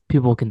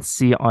 People can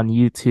see on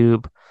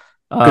YouTube.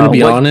 gonna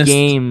be What honest.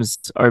 games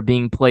are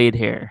being played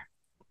here?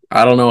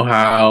 I don't know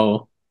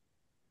how.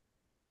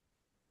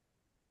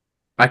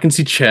 I can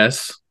see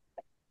chess.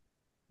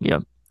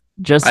 Yep.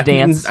 Just I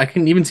Dance.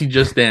 can even see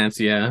Just Dance.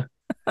 Yeah,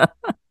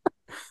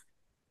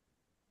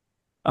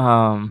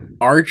 Um,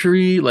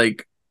 archery.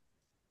 Like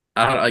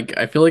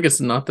I feel like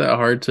it's not that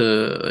hard to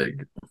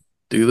like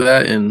do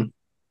that. And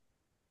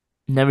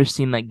Never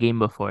seen that game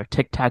before.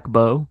 Tic Tac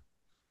Bow.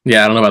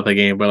 yeah, I don't know about that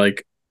game, but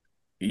like,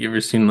 you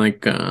ever seen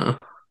like look,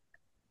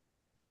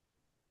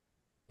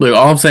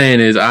 all I'm saying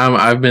is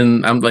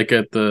I'm like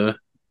at the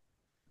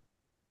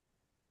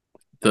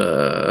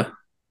the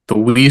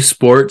Wii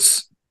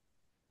Sports,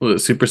 what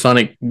is it,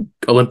 Supersonic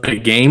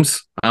Olympic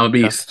Games. I'm a Yeah.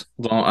 beast.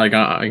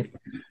 I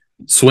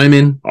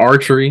swimming,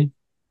 archery,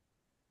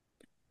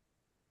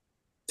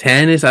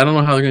 tennis. I don't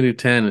know how they're gonna do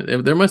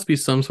tennis. There must be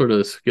some sort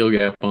of skill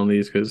gap on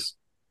these because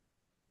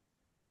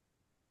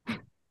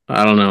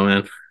I don't know,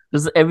 man.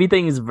 Just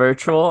everything is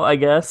virtual, I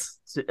guess,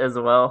 as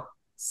well.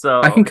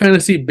 I can So, kind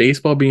of see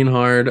baseball being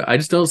hard. I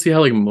just don't see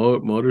how like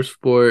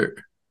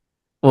motorsport.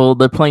 well,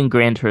 they're playing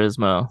Gran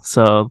Turismo.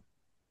 So,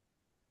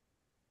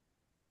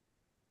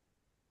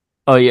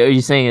 oh yeah, are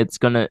you saying it's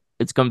gonna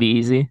be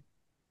easy?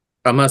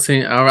 I'm not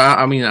saying.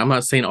 I mean, I'm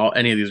not saying all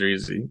any of these are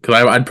easy because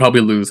I'd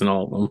probably lose in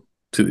all of them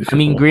to these I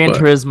mean, people. Gran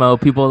But Turismo,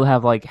 people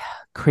have like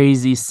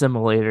crazy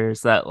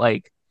simulators that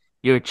like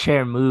your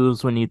chair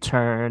moves when you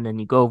turn and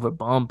you go over a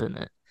bump in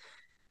it.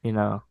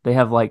 They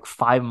have like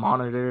five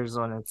monitors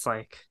when it's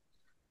like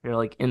you're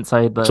like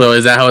inside so the.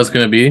 is that how it's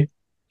gonna be?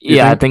 You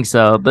Yeah, I think? think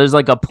so. There's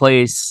like a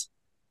place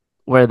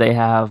where they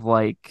have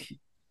like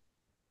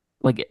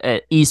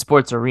an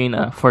esports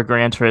arena for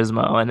Gran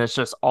Turismo, and it's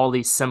just all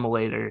these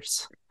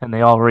simulators, and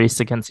they all race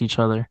against each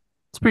other.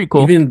 It's pretty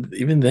cool.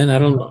 Even then, I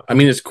don't know. I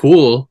mean, it's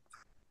cool,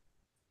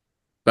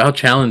 but how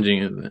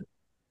challenging is it?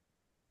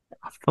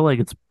 I feel like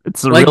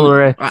it's a Like,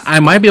 real I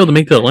might be able to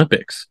make the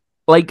Olympics.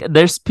 like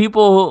there's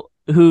people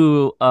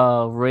who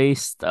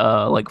raced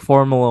like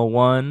Formula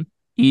 1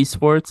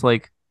 esports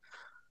like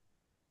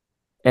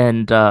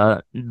and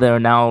they're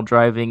now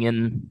driving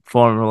in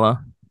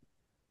Formula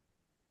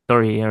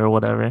 3 or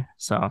whatever.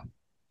 So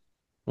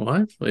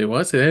What? Wait,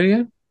 what? Say that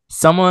again?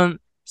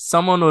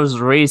 someone was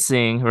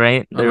racing,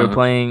 right? They were Uh-huh.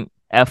 playing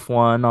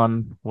F1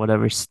 on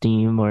whatever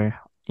Steam or,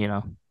 you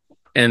know,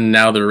 And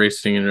now they're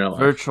racing in real life.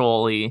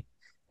 virtually,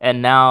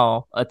 and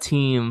now a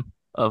team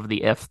of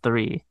the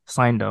F3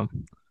 signed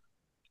them.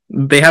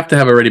 They have to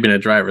have already been a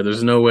driver.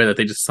 There's no way that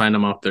they just sign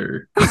them off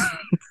their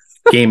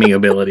gaming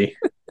ability.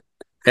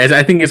 As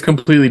I think it's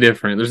completely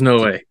different. There's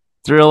no way.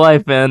 It's real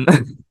life, man.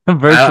 I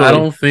Virtually,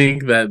 don't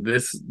think that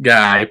this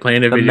guy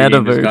playing a the video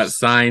game just got metaverse.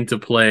 signed to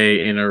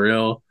play in a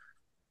real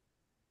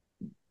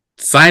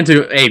signed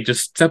to. Hey,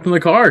 just step in the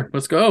car.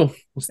 Let's go.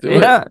 Let's do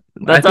it. Yeah,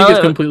 I think it's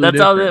completely that's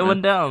how different, that man.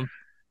 went down.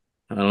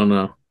 I don't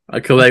know. I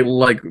could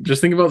like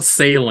just think about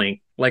sailing.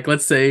 Like,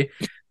 let's say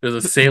there's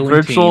a sailing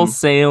Virtual team.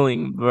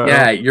 sailing,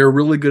 Yeah, bro. you're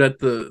really good at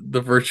the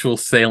virtual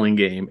sailing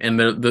game, and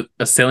the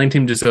a sailing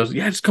team just goes,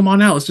 "Yeah, just come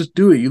on out, let's just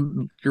do it.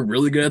 You're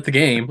really good at the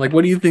game. Like,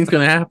 what do you think's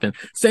gonna happen?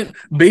 Same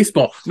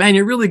baseball, man.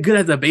 You're really good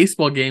at the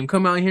baseball game.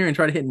 Come out here and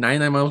try to hit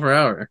 99 miles per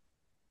hour.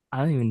 I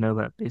don't even know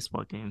that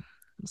baseball game.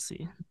 Let's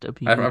see.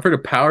 I've heard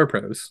of Power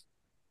Pros.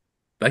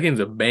 That game's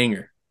a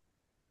banger.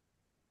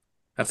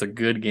 That's a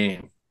good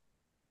game.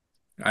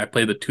 I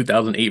played the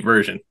 2008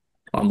 version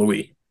on the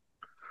Wii.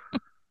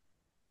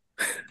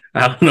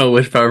 I don't know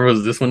which Power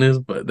Pros this one is,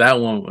 but that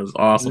one was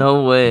awesome.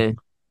 No way.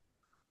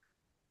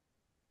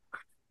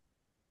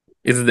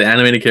 Is it the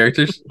animated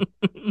characters?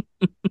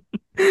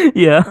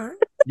 Yeah.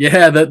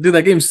 Yeah,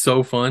 that game's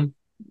so fun.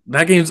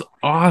 That game's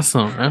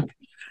awesome, man.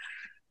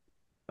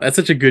 That's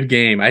such a good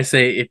game. I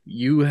say if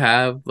you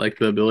have like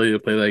the ability to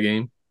play that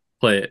game,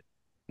 play it.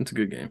 It's a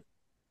good game.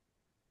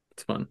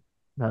 It's fun.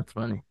 That's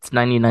funny. It's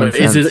 99 But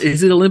cents.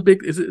 is it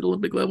Olympic? Is it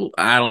Olympic level?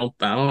 I don't know.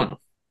 I don't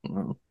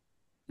know.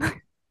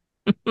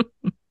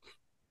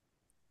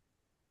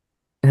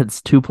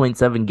 It's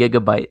 2.7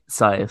 gigabyte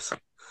size.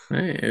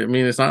 Hey, I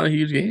mean, it's not a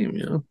huge game,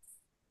 you know.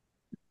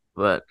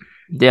 But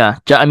yeah,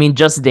 I mean,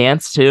 Just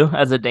Dance too,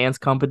 as a dance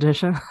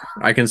competition.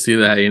 I can see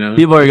that, you know.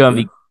 People are gonna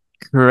be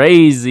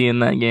crazy in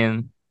that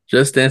game.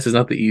 Just Dance is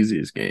not the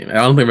easiest game. I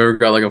don't think I've ever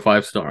got like a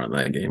 5 star on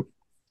that game.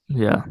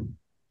 Yeah,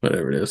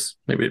 Whatever it is,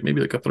 maybe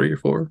like a 3 or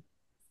 4.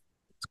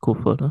 it's a cool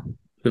photo.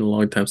 It's been a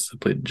long time since I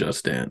played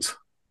Just Dance.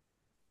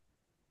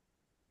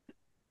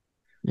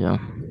 Yeah,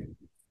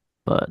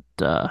 but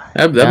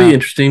That'd be yeah,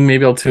 interesting.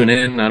 Maybe I'll tune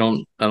in. I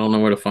don't know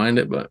where to find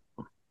it, but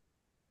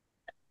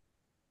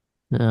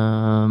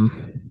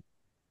um,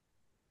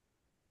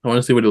 I want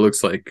to see what it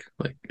looks like.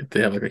 Like if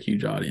they have like a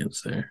huge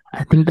audience there.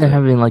 I What do think you they're think?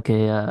 having like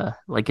a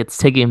like it's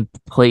taking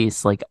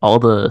place, like all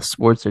the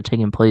sports are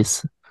taking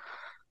place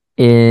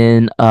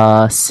in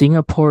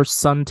Singapore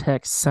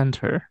Suntec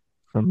Center.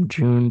 from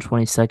June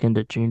 22nd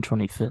to June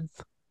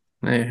 25th.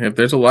 Hey, if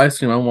there's a live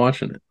stream, I'm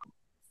watching it.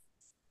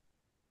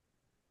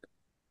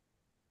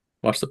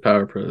 Watch the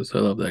Power Pros. I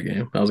love that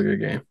game. That was a good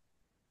game.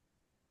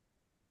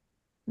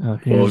 Oh,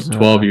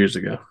 12 years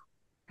ago.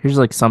 here's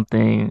like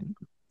something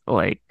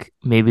like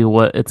maybe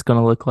what it's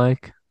gonna look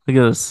like. Look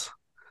at this.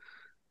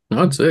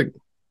 No, it's sick.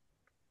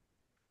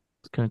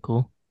 It's kind of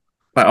cool.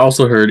 I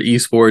also heard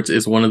esports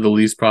is one of the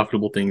least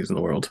profitable things in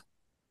the world.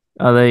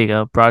 Oh, there you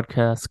go.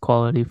 Broadcast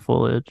quality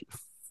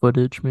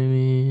footage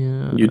maybe.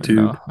 YouTube,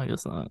 No, I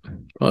guess not.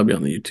 probably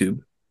on the YouTube.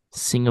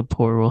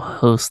 Singapore will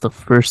host the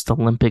first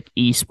Olympic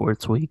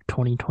Esports Week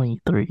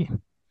 2023.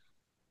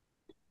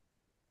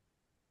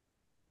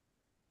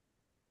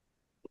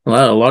 A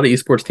lot of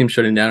esports teams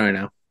shutting down right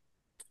now.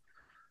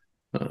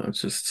 It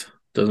just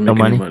doesn't No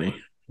make any money.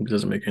 money. It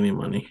doesn't make any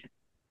money.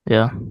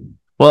 Yeah.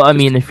 Well, I Just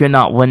mean, if you're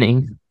not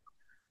winning,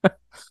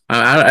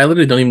 I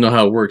literally don't even know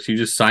how it works. You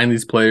just sign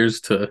these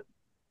players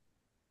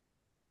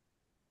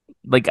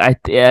like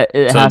yeah,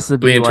 it to has to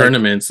play be in like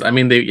tournaments. I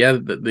mean,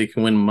 they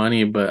can win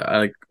money, but I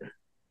like you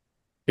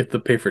have to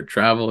pay for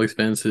travel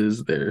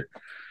expenses, their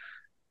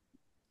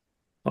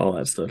all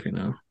that stuff.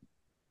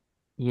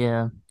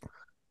 yeah,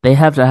 they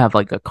have to have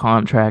like a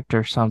contract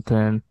or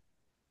something.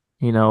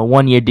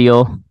 1 year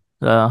deal,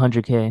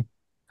 100K.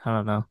 I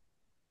don't know.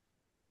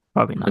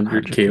 Probably not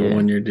 100K 100K.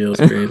 1 year deal is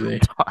crazy.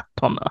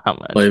 Don't know how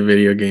Play much.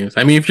 video games.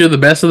 I mean, if you're the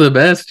best of the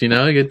best, you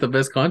get the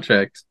best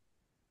contract.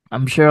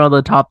 I'm sure all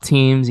the top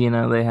teams,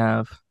 they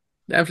have.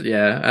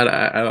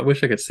 Yeah, I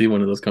wish I could see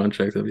one of those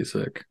contracts. That'd be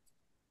sick.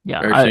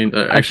 Yeah, Or I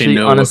actually actually,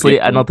 know what honestly,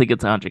 I don't people. think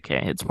it's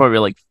 100K. It's probably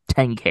like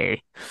 10K,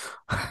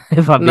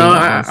 if I'm No,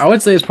 being I honest.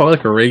 would say it's probably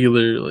like a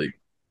regular, like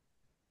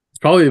it's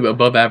probably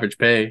above average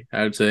pay.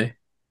 I would say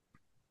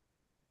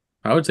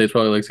it's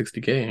probably like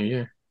 60K a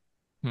year.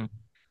 Hmm.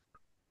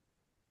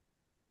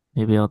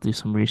 Maybe I'll do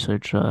some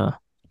research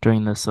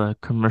during this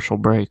commercial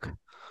break.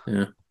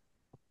 Yeah.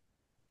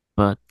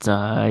 But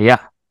yeah,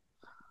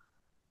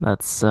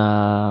 that's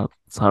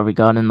how we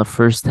got in the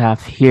first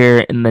half. Here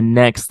in the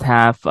next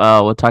half,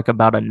 we'll talk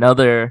about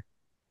another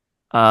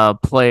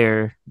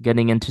player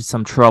getting into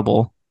some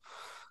trouble.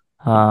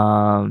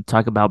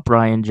 Talk about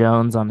Brian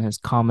Jones on his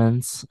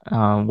comments,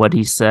 what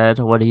he said,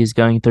 what he's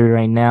going through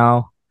right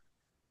now.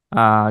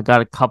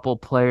 Got a couple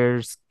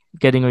players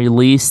getting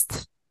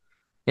released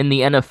in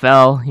the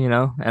NFL.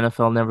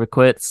 NFL never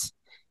quits.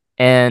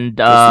 And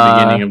Just the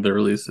beginning of the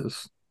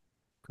releases.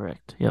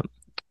 correct, yep.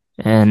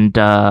 And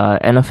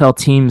NFL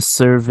teams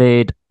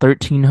surveyed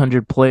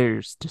 1,300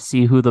 players to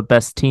see who the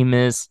best team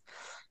is.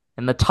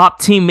 And the top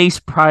team may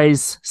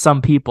surprise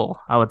some people,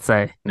 I would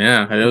say.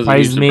 Yeah, it was a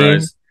huge Surprised me.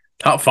 surprise.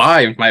 Top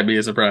five might be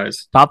a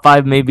surprise. Top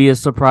five may be a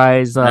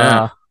surprise.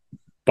 Yeah.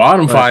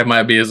 Bottom But five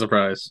might be a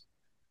surprise.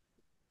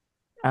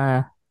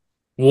 uh,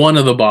 One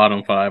of the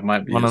bottom five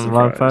might be one a of the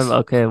bottom five. surprise.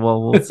 Okay,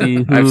 well, we'll see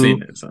I've who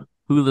seen it. So.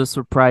 who the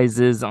surprise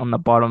is on the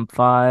bottom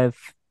five.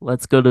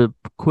 Let's go to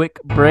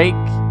quick break.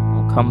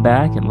 We'll come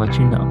back and let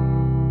you know.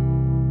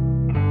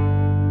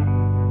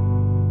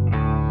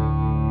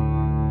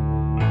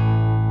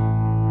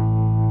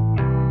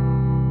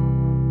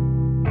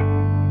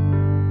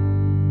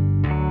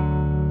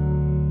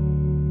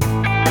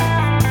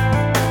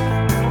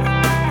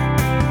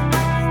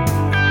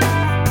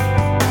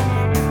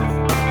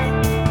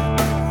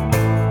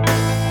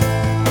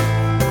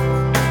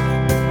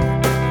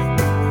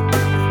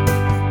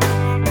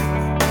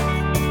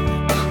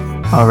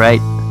 All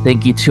right.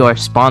 Thank you to our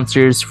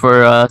sponsors for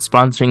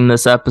sponsoring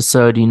this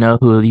episode. You know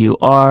who you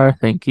are.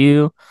 Thank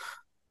you.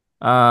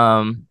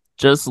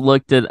 Just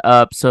looked it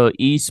up. So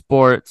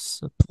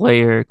esports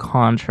player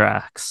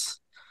contracts.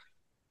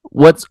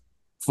 What's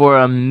for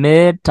a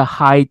mid to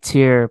high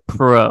tier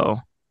pro?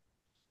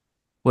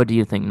 What do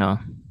you think,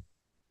 Noah?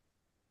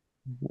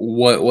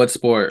 What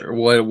sport?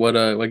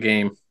 What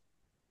game?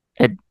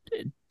 It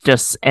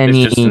just It's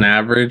any, just an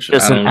average.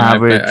 just I an don't know. I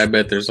average.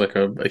 bet there's like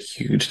a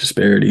huge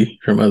disparity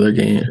from other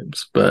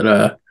games,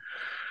 but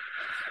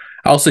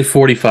I'll say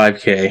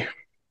 45K.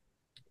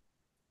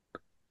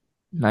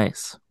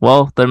 Nice.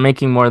 Well, they're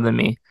making more than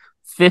me.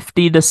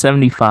 50 to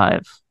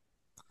 75.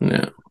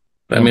 Yeah.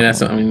 I Yeah. mean,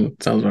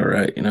 it sounds about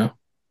right.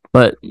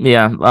 But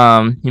yeah,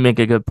 you make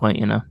a good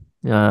point. It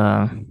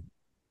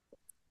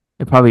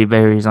probably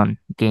varies on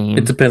It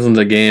game. depends on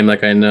the game.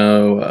 Like I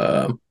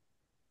know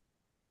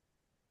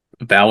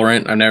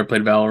Valorant. I've never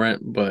played Valorant,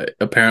 but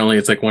apparently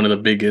it's like one of the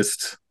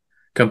biggest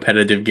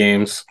competitive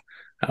games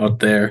out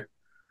there.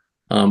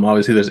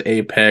 Obviously there's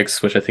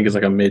Apex, which I think is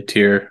like a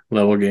mid-tier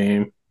level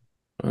game.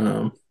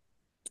 Um,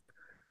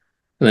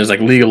 and there's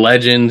like League of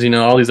Legends,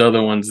 all these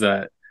other ones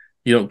that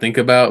you don't think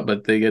about,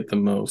 but they get the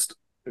most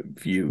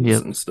views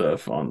Yep. and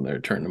stuff on their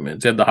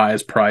tournaments. They have the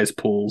highest prize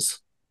pools.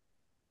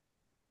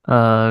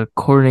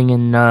 According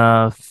in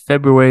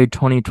February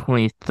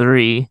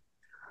 2023,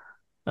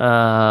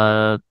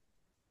 uh,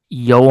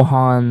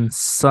 Johan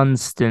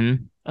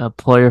Sundsten, a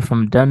player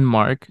from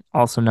Denmark,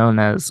 also known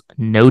as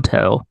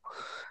Noto,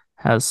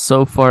 has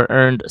so far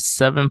earned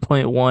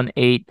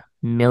 $7.18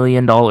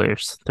 million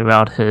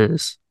throughout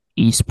his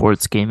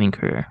esports gaming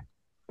career.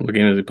 What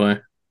game does he play?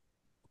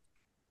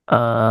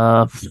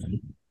 Uh,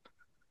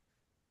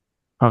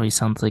 Probably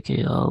sounds like a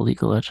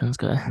League of Legends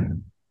guy.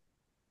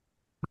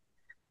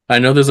 I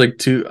know there's like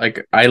two.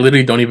 Like I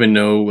literally don't even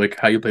know like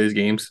how you play these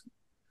games,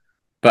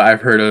 but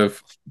I've heard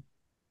of.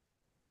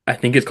 I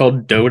think it's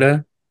called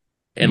Dota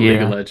and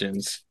League of Yeah.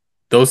 Legends.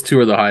 Those two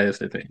are the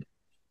highest, I think.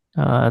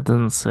 It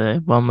doesn't say,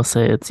 but I'm gonna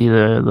say it's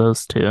either of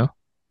those two.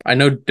 I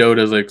know Dota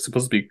is like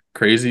supposed to be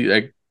crazy,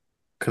 like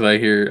because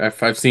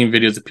I've seen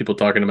videos of people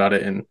talking about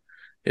it, and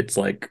it's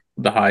like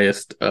the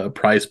highest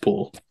prize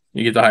pool.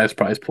 You get the highest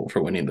prize pool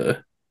for winning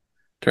the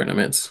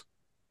tournaments.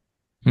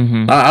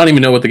 I don't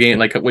even know what the game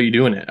like. What you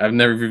do in it? I've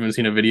never even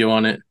seen a video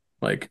on it.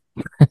 Like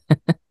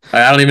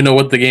I don't even know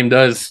what the game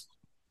does.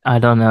 I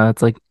don't know.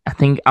 It's like I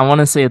think I want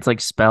to say it's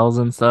like spells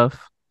and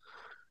stuff,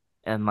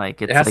 and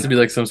like It has to be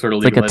like some sort of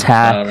it's League like of Legends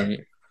style, attack. right?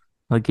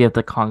 Like you have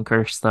to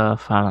conquer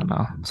stuff. I don't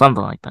know,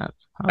 something like that.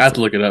 I'll I have say.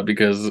 to look it up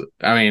because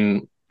I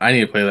mean I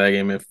need to play that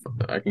game if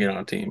I can get on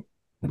a team.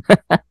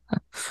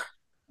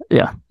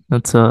 Yeah,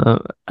 that's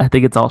I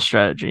think it's all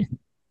strategy.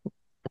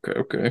 Okay,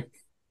 okay.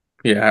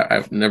 Yeah,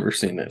 I've never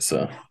seen it,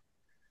 so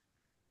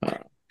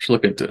should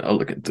look into it. I'll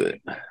look into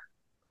it.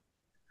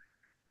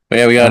 But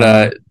yeah, we got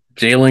Uh,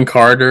 Jalen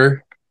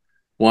Carter,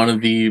 one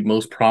of the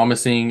most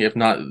promising, if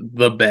not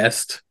the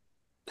best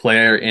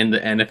player in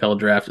the NFL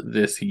draft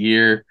this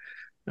year.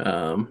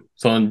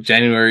 So on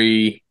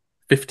January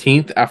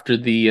 15th, after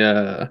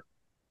the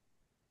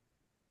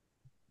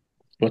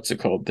what's it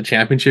called? The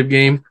championship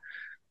game.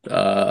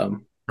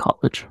 Um,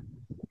 College.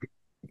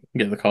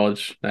 yeah, the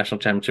college national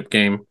championship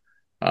game.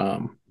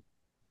 Um,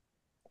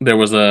 there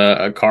was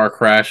a car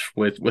crash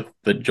with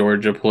the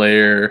Georgia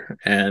player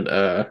and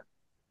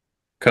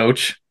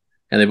coach,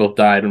 and they both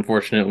died,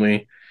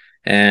 unfortunately.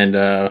 And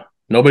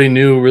nobody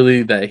knew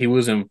really that he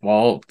was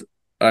involved.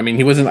 I mean,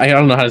 he wasn't. I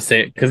don't know how to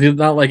say it because he's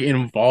not like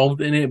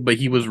involved in it, but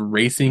he was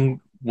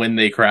racing when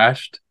they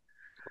crashed.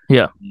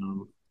 Yeah,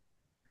 Um,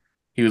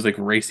 he was like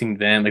racing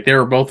then, like they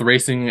were both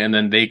racing, and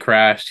then they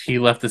crashed. He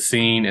left the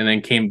scene and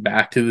then came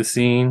back to the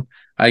scene.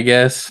 I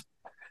guess.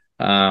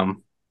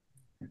 Um,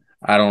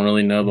 I don't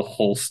really know the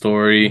whole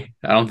story.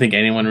 I don't think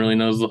anyone really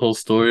knows the whole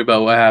story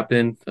about what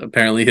happened.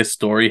 Apparently, his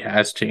story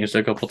has changed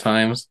a couple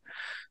times.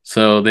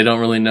 So they don't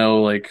really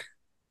know like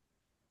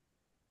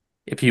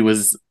if he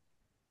was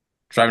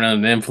driving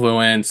under the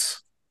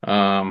influence,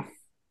 um,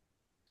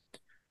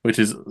 which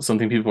is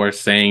something people are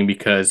saying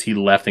because he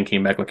left and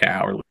came back like an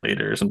hour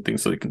later or something,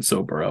 so he can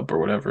sober up or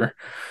whatever.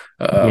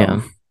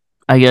 yeah. Um,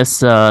 I guess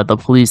the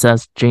police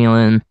asked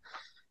Jalen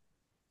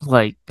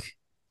like,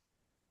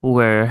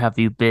 "Where have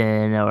you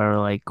been?" or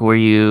like, "Were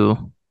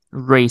you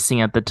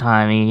racing at the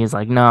time?" And he's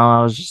like, "No,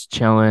 I was just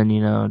chilling,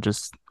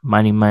 just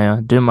minding my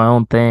own, doing my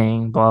own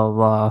thing." Blah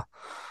blah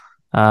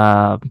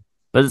blah.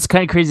 But it's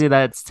kind of crazy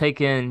that it's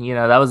taken.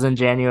 That was in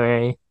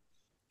January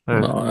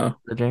or uh,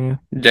 the January.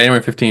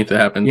 January 15th it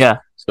happened, Yeah,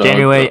 so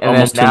January, and then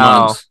almost two now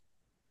months.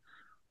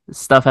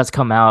 stuff has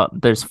come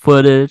out. There's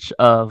footage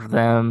of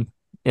them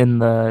in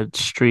the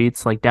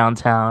streets, like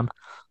downtown.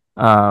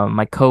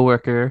 My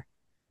coworker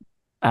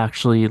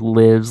actually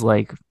lives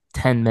like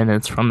 10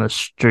 minutes from the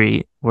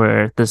street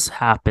where this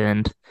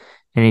happened.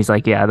 And he's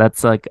like, yeah,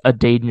 that's like a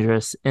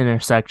dangerous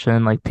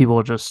intersection. Like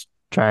people just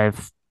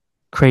drive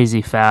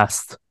crazy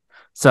fast.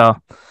 So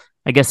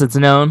I guess it's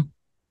known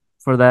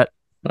for that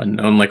A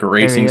known like a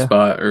racing area.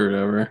 spot or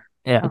whatever.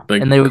 Yeah.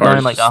 And Like they were going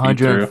cars like just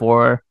speed through.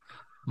 104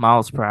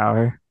 miles per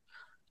hour,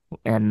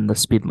 and the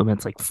speed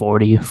limit's like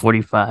 40,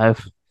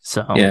 45.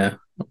 So, Yeah,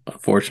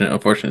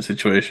 unfortunate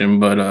situation,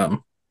 but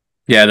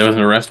yeah, there was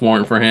an arrest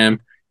warrant for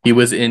him. He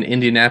was in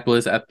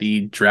Indianapolis at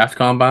the draft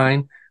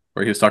combine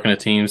where he was talking to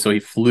teams. So he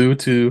flew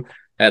to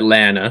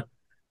Atlanta.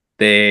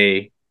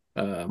 They,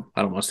 I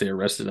don't want to say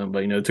arrested him,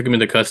 but took him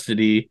into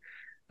custody.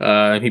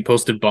 He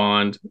posted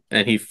bond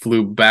and he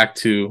flew back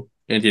to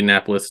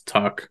Indianapolis to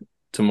talk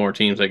to more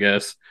teams, I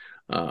guess.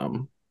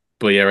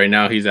 But yeah, right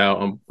now he's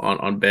out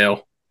on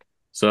bail.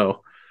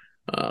 So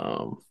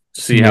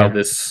see how yeah.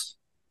 this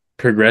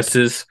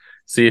progresses.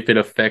 See if it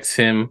affects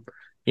him.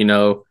 You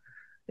know,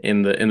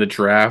 in the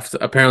draft.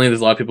 Apparently,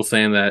 there's a lot of people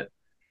saying that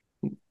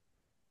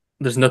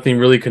there's nothing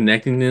really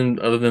connecting him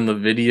other than the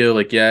video.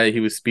 Like, yeah, he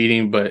was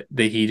speeding, but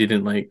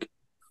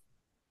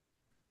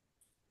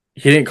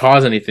he didn't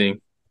cause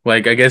anything.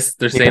 Like, I guess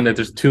they're saying Yeah. that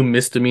there's two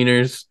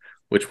misdemeanors,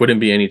 which wouldn't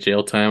be any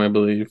jail time, I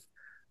believe.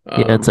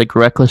 Yeah, it's Um, like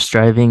reckless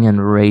driving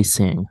and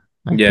racing.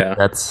 I think yeah,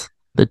 that's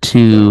the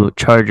so two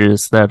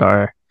charges that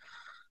are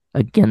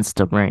against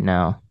him right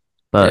now.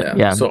 But yeah,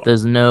 yeah, so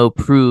there's no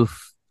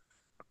proof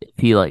if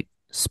he like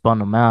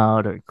spun him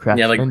out or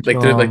yeah, crashed into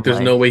like him. there's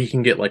no way he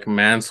can get like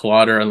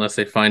manslaughter unless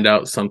they find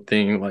out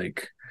something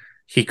like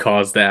he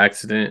caused the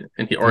accident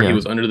and he Yeah,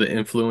 was under the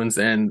influence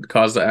and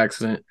caused the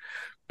accident.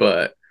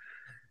 But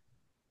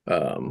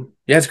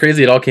yeah, it's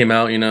crazy. It all came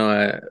out,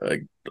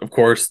 like of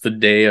course the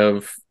day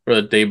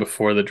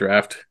before the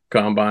draft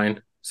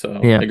combine. So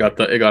yeah, it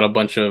got a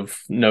bunch of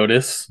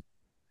notice,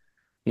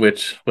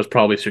 which was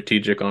probably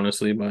strategic,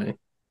 honestly, by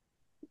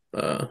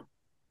uh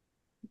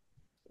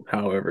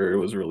however it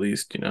was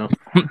released, you know.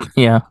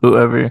 Yeah,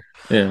 whoever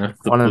Yeah,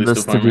 the wanted police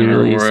this to be department or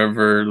released.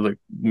 wherever, like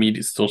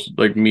media, social,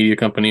 like media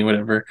company,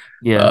 whatever.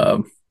 Yeah.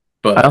 Um,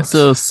 I but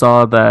also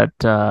saw that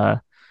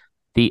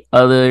the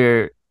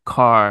other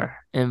car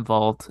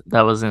involved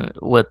that was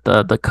with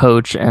the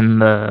coach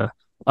and the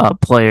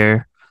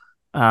player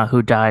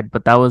who died,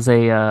 but that was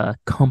a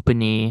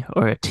company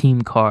or a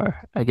team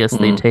car. I guess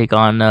they mm, take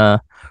on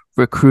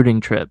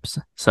recruiting trips.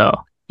 So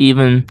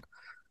even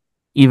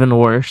even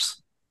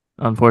worse,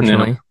 yeah.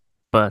 unfortunately.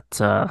 But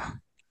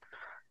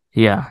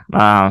yeah,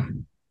 I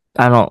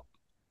don't.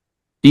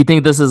 Do you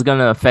think this is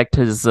gonna affect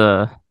his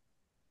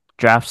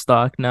draft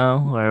stock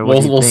now, or what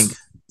do you Well, think?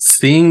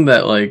 seeing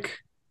that like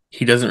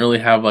he doesn't really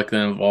have like an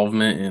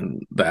involvement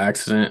in the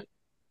accident,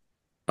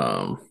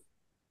 um,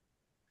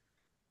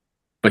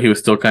 but he was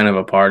still kind of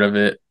a part of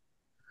it.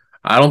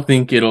 I don't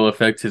think it'll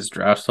affect his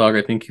draft stock.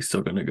 I think he's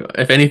still gonna go.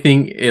 If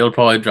anything, it'll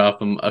probably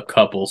drop him a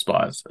couple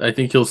spots. I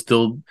think he'll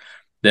still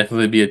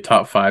definitely be a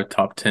top five,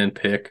 top 10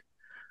 pick.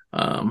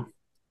 Um,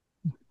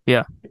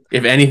 Yeah,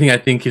 if anything, I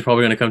think he's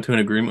probably gonna come to an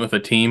agreement with a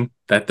team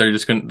that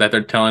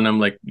they're telling him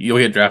like you'll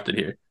get drafted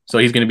here. So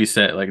he's gonna be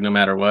set like no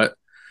matter what.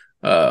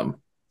 Um,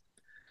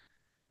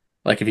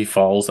 like if he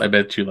falls, I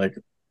bet you like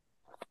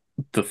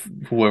the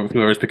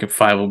whoever's picking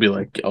five will be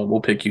like, oh, we'll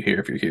pick you here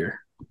if you're here,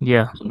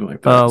 yeah. something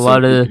like A that. So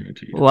lot he's of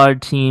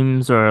guaranteed.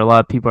 teams or a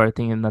lot of people are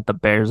thinking that the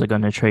Bears are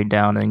going to trade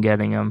down and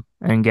getting him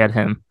and get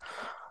him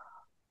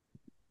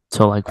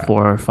to like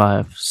four or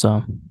five.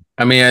 So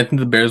I mean, I think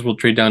the Bears will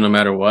trade down no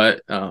matter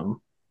what.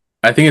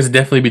 I think it's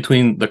definitely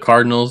between the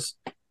Cardinals.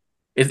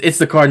 It's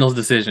the Cardinals'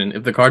 decision.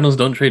 If the Cardinals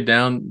don't trade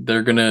down,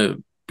 they're gonna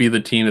be the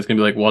team that's gonna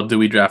be like, well, do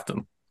we draft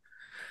them?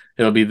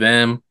 It'll be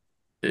them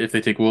if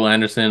they take Will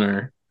Anderson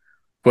or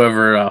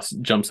whoever else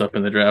jumps up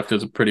in the draft.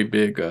 There's a pretty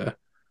big,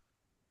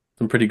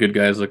 some pretty good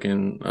guys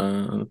looking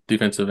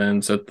defensive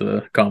ends at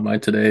the combine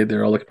today.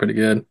 They're all looking pretty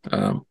good.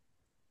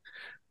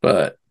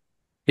 But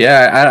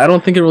yeah, I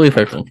don't think it really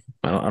affects him.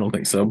 I don't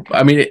think so.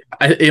 I mean,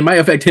 it might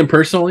affect him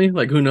personally.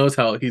 Like, who knows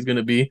how he's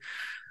gonna be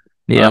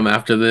yeah,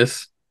 after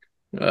this.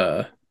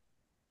 Because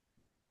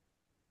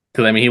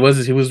I mean, he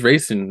was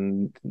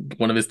racing.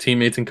 One of his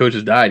teammates and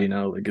coaches died. You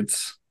know, like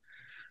it's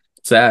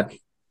sad.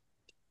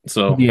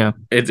 So yeah,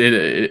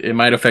 it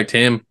might affect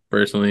him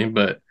personally,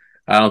 but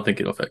I don't think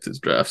it'll affect his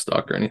draft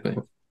stock or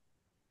anything.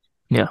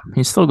 yeah.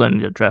 He's still going to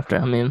get drafted.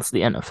 I mean, it's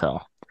the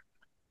NFL.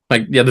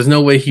 Like, yeah, there's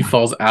no way he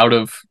falls out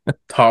of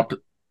top.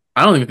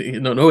 I don't even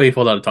think no way he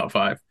falls out of top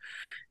five.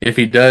 If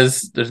he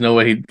does, there's no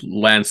way he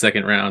lands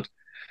second round.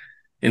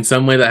 In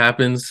some way that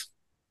happens,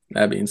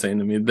 that'd be insane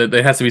to me.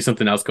 There has to be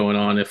something else going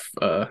on if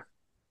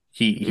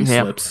he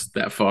Yeah. slips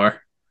that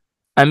far.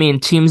 I mean,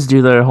 teams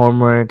do their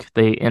homework.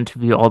 They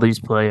interview all these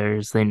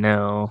players. They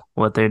know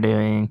what they're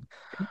doing.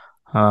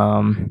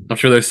 Um, I'm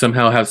sure they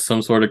somehow have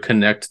some sort of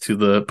connect to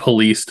the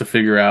police to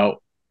figure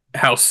out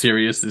how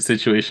serious the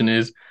situation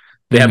is.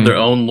 They have their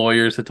mhm. own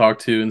lawyers to talk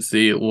to and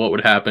see what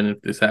would happen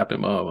if this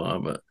happened. Blah blah.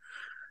 Blah.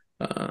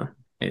 But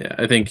yeah,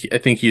 I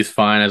think he's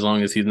fine as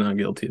long as he's not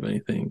guilty of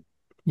anything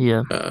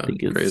Yeah, I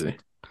think it's crazy.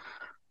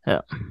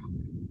 yeah,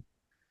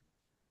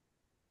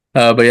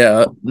 But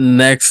yeah,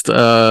 next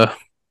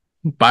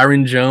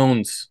Byron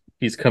Jones.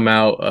 He's come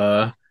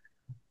out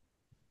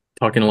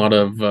talking a lot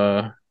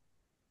of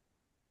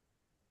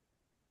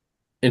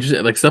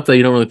interesting like stuff that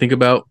you don't really think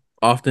about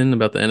often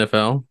about the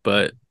NFL,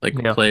 but like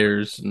yeah,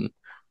 players and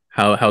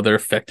how they're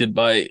affected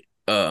by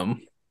the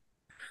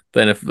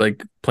NFL,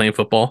 like playing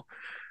football.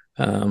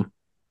 Um,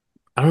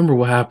 I don't remember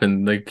what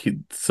happened. Like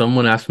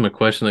someone asked him a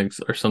question like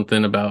or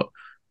something about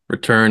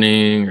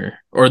returning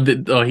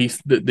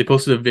they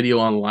posted a video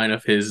online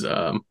of his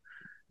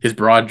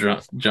broad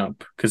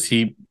jump because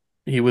he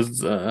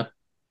was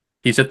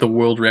he set the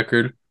world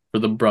record for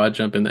the broad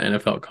jump in the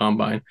NFL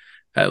combine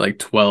at like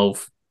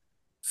 12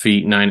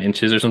 feet 9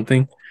 inches or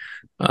something.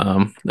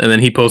 And then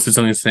he posted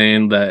something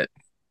saying that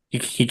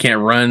he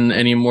can't run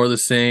anymore the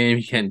same.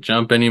 He can't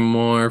jump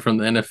anymore from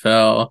the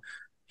NFL.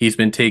 He's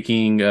been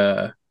taking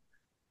don't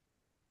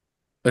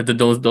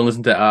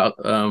listen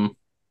to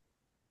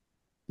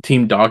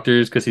team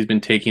doctors because he's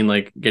been taking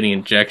like getting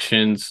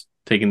injections,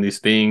 taking these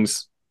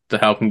things to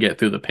help him get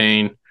through the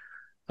pain.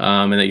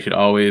 And that you should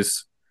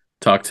always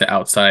talk to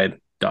outside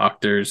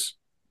doctors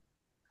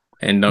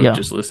and don't yeah,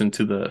 just listen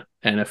to the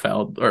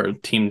NFL or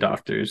team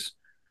doctors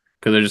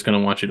because they're just going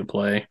to want you to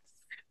play.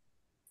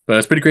 But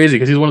it's pretty crazy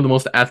because he's one of the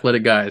most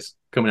athletic guys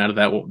coming out of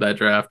that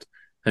draft.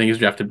 I think he was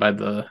drafted by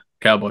the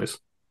Cowboys.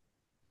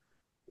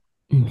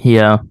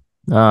 yeah.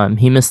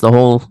 He missed the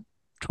whole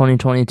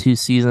 2022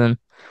 season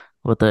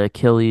with the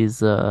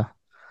Achilles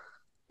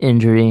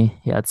injury.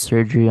 He had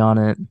surgery on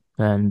it,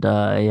 and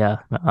yeah.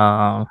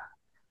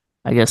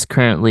 I guess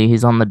currently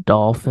he's on the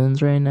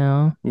Dolphins right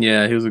now.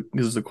 Yeah, he was a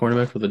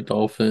cornerback for the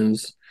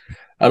Dolphins.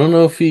 I don't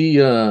know if he's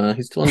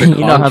still under You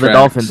know how the contract.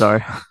 Dolphins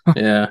are.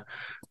 Yeah,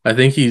 I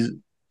think he's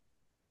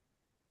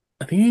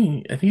I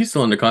think he's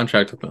still under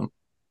contract with them.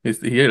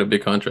 He had a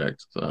big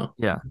contract, so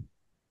Yeah,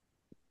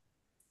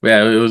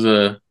 yeah, it was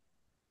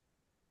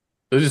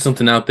just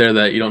something out there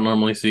that you don't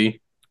normally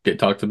see get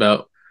talked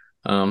about.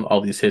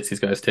 all these hits these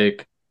guys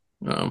take,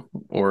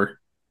 or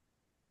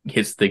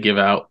hits they give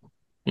out,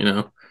 you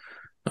know,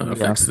 Yeah.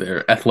 affects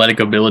their athletic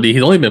ability.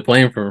 He's only been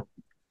playing for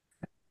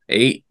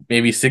 8,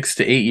 maybe 6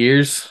 to 8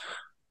 years,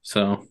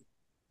 so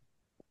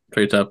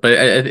pretty tough. But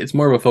it's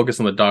more of a focus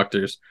on the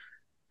doctors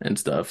and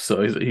stuff.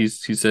 So he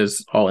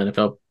says all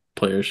NFL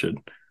players should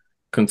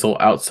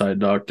consult outside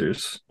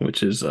doctors,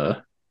 which is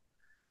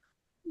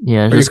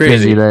Yeah, it's pretty just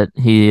crazy crazy. that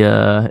he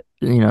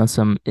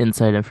some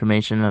inside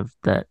information of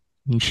that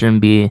he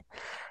shouldn't be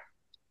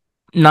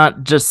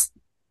not just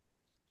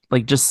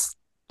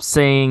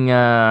saying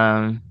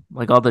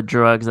like all the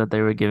drugs that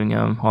they were giving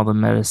him, all the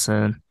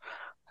medicine,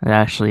 it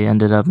actually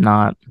ended up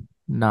not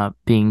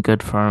being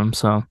good for him.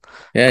 So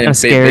Yeah, kind of and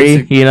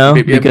scary, yeah,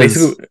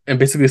 because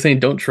basically saying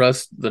don't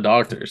trust the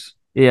doctors.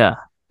 yeah,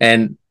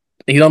 And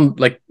he's on,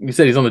 like you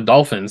said, he's on the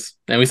Dolphins,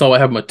 and we saw what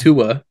happened with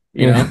Tua,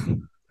 yeah,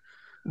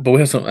 But we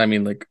have some. I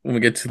mean, like when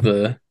we get to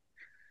the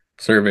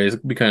surveys,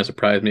 it'd be kind of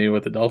surprised maybe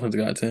what the Dolphins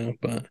got to,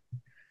 but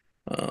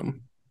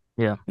um,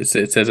 yeah, it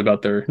says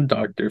about their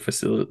doctor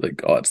facility,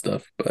 like all that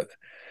stuff. But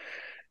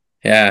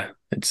yeah,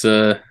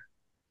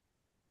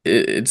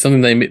 it's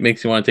something that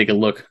makes you want to take a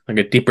look, like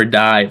a deeper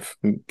dive.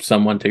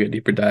 Someone take a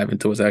deeper dive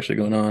into what's actually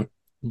going on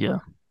yeah,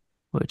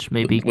 which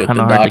may be with kind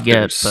the of hard to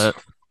get, doctors. but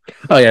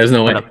Oh yeah, there's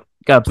no way. gotta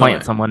gotta No plant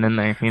way. someone in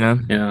there, you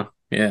know.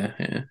 Yeah.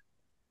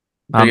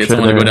 Gotta I'm get sure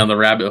someone to go they're down the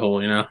rabbit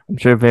hole. I'm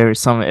sure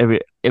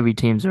every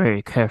team's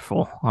very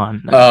careful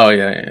on Oh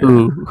yeah.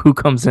 who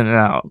comes in and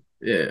out.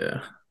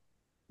 Yeah.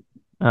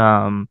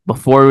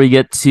 Before we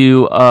get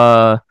to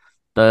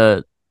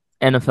the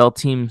NFL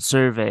team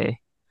survey,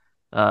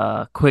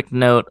 quick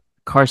note: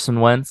 Carson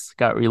Wentz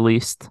got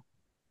released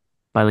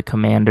by the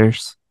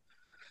Commanders.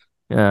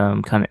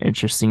 Kind of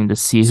interesting to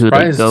see who they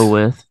Surprised go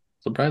with.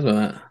 surprised by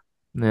that.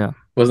 Yeah,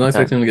 Was not they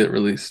got expecting him to get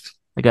released.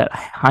 they got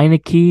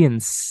Heineke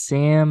and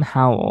Sam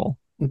Howell,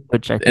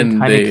 which I think And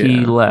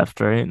Heineke left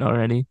right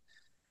already.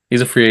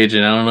 he's a free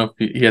agent. I don't know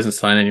if he hasn't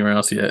signed anywhere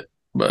else yet,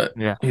 but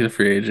Yeah, he's a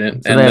free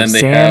agent. so they And have then they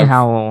Sam have,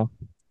 Howell.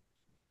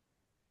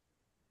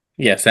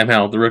 yeah, Sam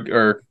Howell, the rookie,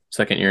 or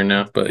second year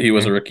now, but he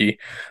was a Yeah. rookie.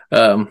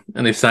 And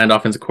they signed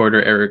offensive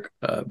coordinator Eric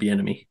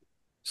Bieniemy.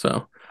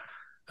 So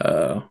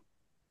uh,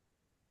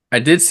 I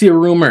did see a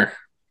rumor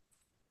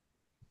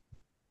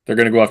they're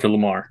going to go after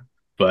Lamar,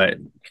 but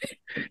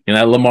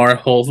that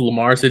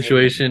Lamar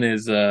situation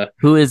is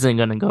Who isn't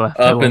gonna go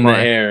after up in the Lamar?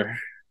 air.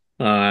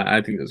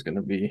 I think there's going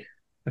to be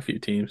a few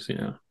teams.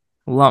 A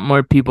lot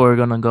more people are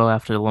gonna go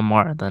after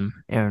Lamar than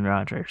Aaron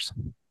Rodgers,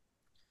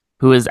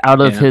 who is out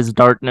of Yeah. his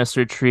darkness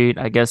retreat.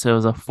 I guess it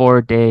was a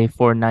 4 day,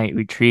 4 night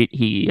retreat.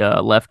 He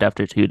left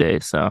after 2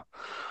 days. So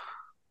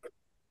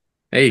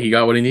Hey, he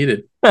got what he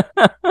needed.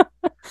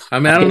 I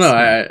mean, I I don't know.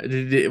 guess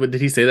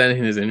Did he say that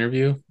in his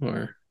interview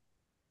or?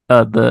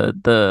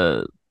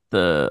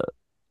 the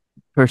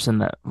person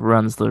that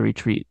runs the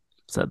retreat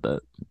said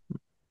that.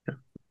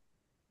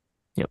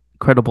 Yep,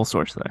 credible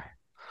source there.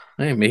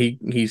 Hey, man,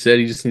 he said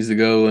he just needs to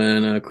go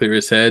and clear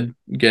his head,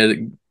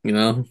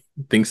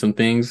 think some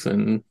things,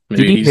 and Did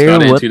maybe you he's hear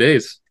got it in 2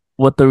 days.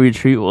 what the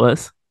retreat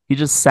was? He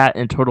just sat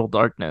in total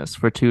darkness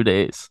for 2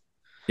 days.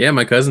 Yeah,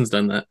 my cousin's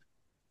done that.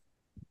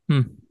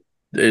 Hmm.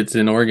 It's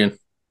in Oregon.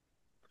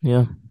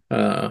 Yeah.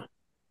 Uh,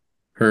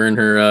 her and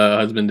her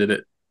husband did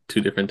it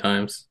 2 different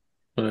times,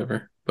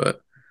 whatever.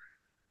 But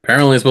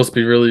apparently, it's supposed to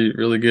be really,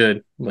 really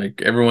good.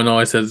 Like everyone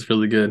always says, it's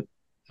really good.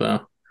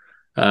 So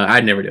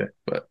I'd never do it,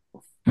 but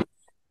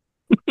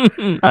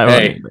I wouldn't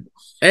hey, either.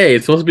 hey,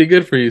 it's supposed to be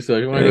good for you. So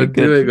if you want to Hey, go do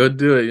good it, for go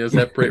do it.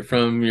 Separate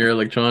from your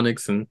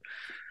electronics and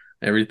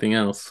everything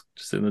else,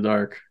 just in the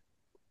dark.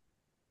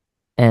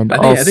 and I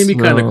think it'd be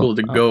kind of also cool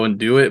to go and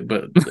do it,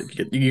 but like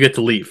you get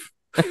to leave.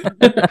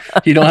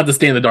 You don't have to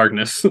stay in the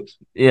darkness.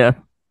 yeah.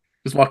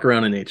 Just walk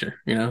around in nature.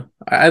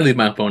 I leave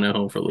my phone at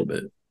home for a little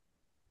bit.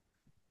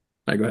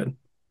 I go ahead.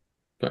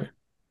 Sorry.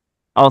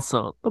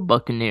 Also, the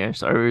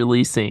Buccaneers are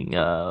releasing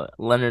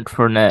Leonard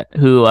Fournette,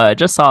 who I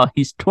just saw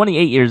he's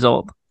 28 years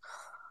old.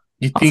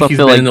 You think Also he's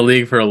feel been in like the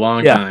league for a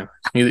long yeah, time?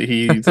 He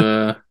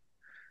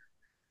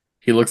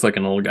looks like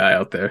an old guy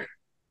out there.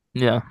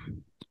 yeah.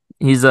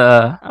 He's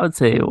I would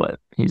say what?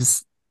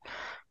 He's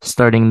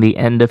starting the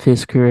end of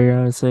his career,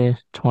 I would say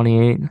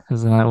 28.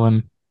 Isn't that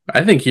when?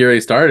 I think he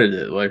already started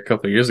it like a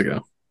couple of years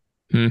ago.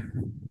 Hmm.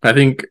 I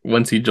think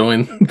once he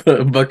joined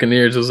the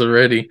Buccaneers, it was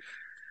already,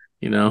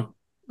 you know,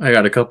 I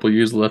got a couple of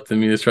years left in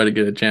me to try to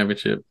get a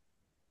championship.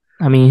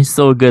 I mean, he's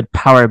still a good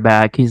power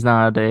back. He's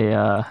not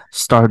a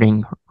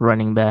starting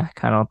running back,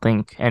 I don't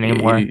think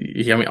anymore. I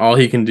mean, all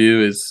he can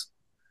do is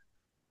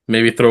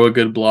maybe throw a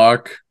good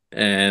block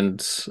and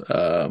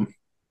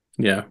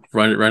yeah,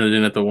 run it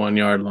in at the 1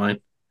 yard line.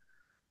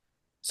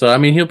 So I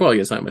mean, he'll probably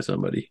get signed by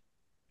somebody.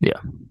 Yeah,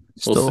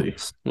 We'll still see.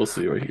 We'll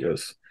see where he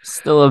goes.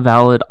 still a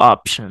valid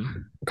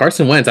option.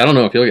 Carson Wentz, I don't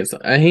know if he'll get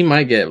signed. He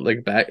might get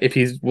like back if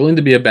he's willing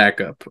to be a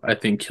backup. I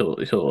think he'll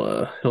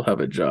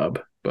have a job,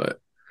 but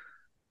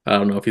I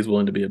don't know if he's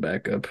willing to be a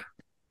backup.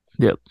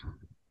 Yep.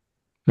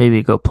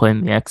 Maybe go play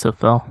in the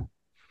XFL.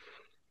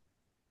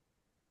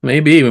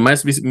 Maybe we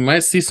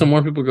might see some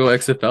more people go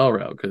XFL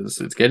route because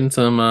it's Getting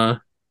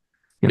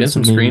getting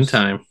some some screen news.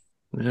 time.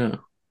 Yeah. All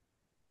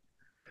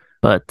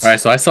But right,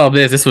 so I saw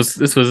this. This was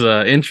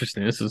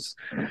interesting. This was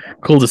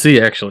cool to see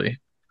actually.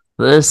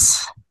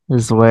 this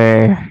is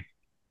where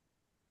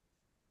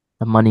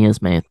the money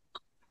is made.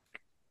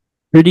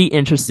 Pretty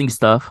interesting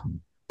stuff.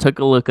 Took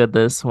a look at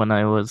this when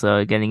I was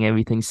getting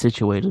everything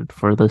situated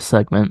for this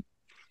segment.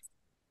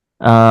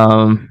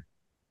 Um,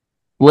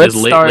 It's let's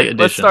late start.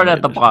 Let's edition, start late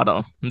at the edition.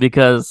 bottom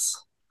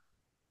because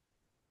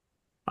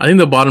I think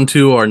the bottom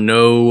two are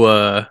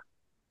no.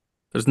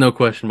 There's no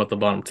question about the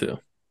bottom two.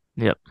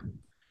 yep,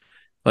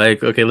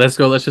 Like, okay, let's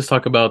go. Let's just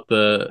talk about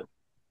the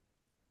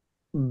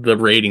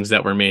ratings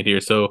that were made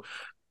here. So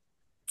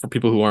for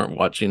people who aren't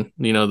watching,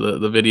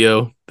 the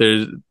video,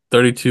 there's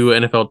 32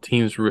 NFL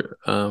teams.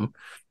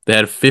 They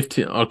had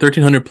 15 or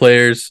 1,300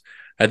 players.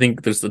 I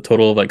think there's a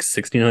total of like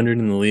 1,600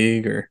 in the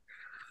league or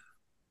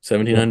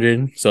yep,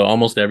 1,700. So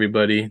almost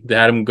everybody. They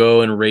had them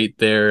go and rate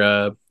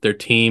their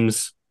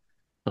teams.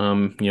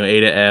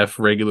 A to F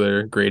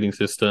regular grading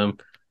system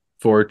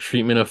for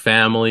treatment of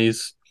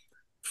families,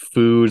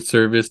 food,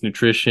 service,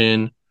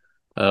 nutrition,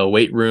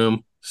 weight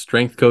room,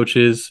 strength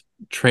coaches,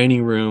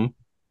 training room,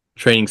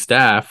 training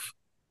staff,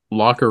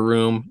 locker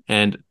room,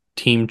 and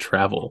team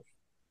travel.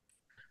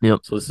 yep,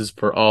 So this is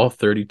for all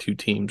 32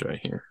 teams right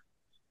here.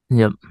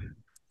 yep.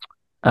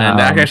 And Um,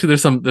 actually,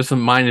 there's some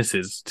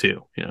minuses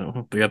too.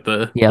 They got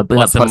yeah, the we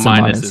got plus and plus and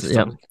minus. minuses,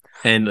 Yep.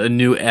 and a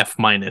new F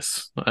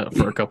minus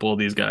for a couple of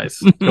these guys,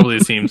 a couple of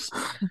these teams.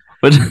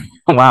 But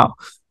wow,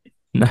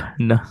 no,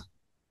 no,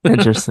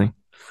 interesting.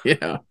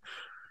 Yeah,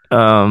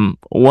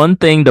 One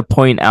thing to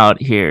point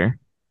out here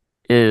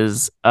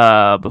is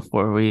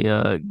before we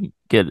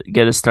get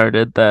it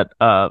started that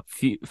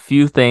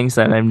few things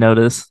that I've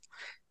noticed.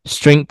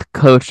 Strength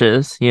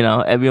coaches,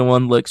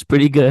 everyone looks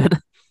pretty good.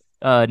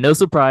 No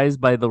surprise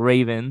by the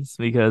Ravens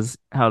because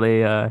how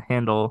they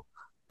handle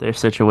their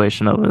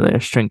situation over there,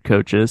 strength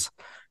coaches.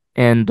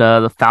 And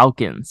the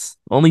Falcons,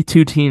 only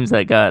two teams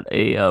that got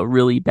a,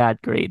 really bad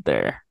grade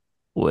there,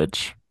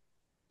 which,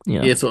 you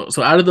know, yeah. So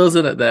out of those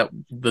that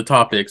the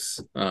topics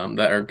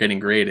that are getting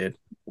graded,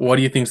 what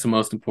do you think is the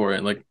most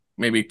important? Like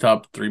maybe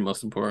top three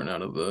most important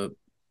out of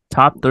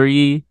top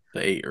three.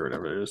 the eight or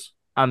whatever it is.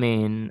 I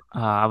mean,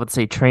 I would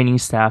say training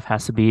staff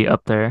has to be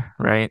up there,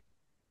 right?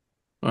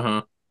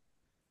 Uh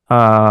huh.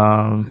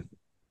 Um,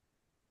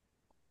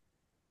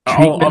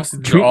 treatment Obviously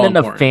these are all treatment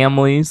of important.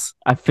 families,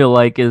 I feel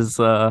like is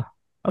a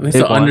It's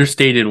an big one.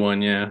 understated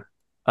one, yeah.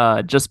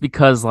 Just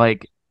because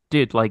like,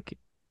 dude, like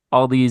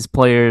all these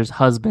players,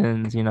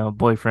 husbands,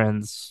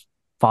 boyfriends,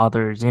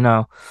 fathers,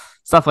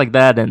 stuff like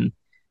that, and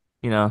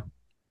you know,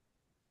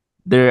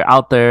 they're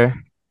out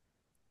there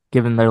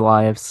giving their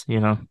lives,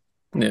 Yeah,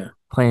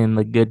 playing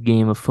the good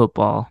game of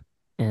football,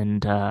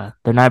 and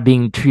they're not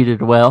being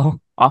treated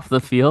well off the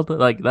field.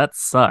 Like that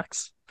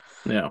sucks.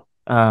 yeah,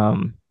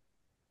 Um,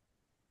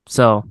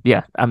 So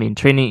yeah, I mean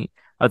training,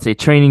 I'd say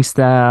training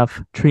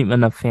staff,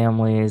 treatment of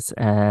families,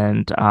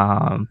 and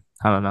I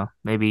don't know,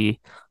 maybe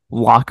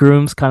locker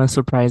rooms kind of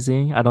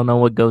surprising. I don't know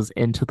what goes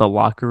into the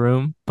locker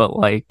room, but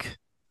like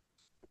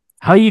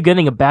how are you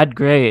getting a bad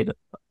grade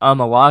on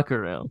the locker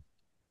room?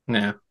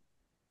 yeah.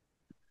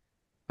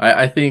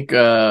 I think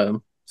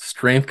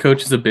strength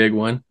coach is a big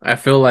one. I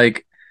feel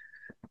like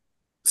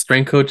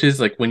strength coaches,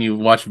 like when you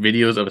watch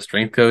videos of a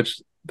strength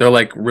coach, they're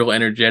like real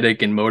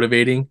energetic and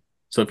motivating.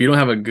 So if you don't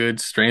have a good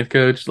strength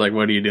coach, like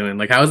what are you doing?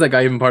 Like how is that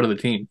guy even part of the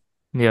team?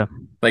 Yeah.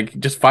 Like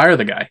just fire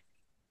the guy.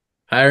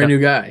 Hire a Yep. new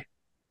guy.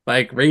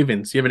 Like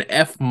Ravens, you have an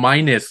F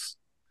minus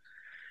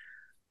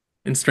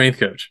in strength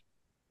coach.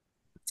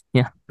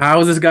 Yeah. How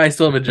is this guy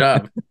still have a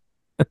job?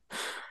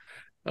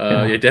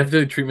 Yeah. Yeah,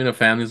 definitely treatment of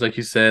families, like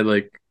you said.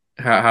 Like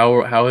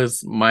how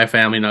is my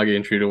family not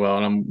getting treated well,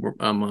 and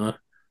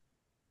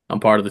I'm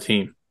part of the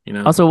team.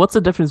 Also, what's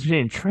the difference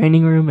between a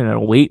training room and a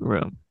weight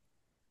room?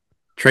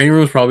 Training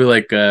room is probably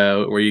like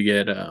where you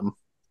get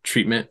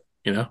treatment,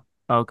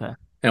 Okay.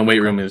 and weight Okay.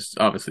 room is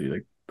obviously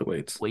like the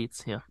weights.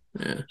 Weights. Yeah.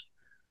 Yeah.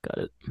 Got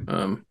it.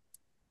 Um,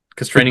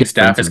 because Big training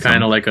staff is differences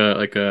kind on. of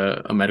like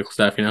a medical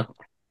staff.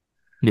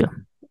 Yeah.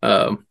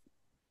 Um,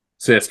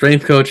 so yeah,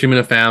 strength coach, treatment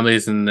of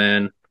families, and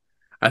then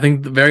I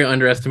think the very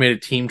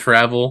underestimated team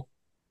travel.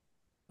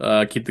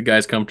 Keep the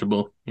guys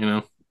comfortable.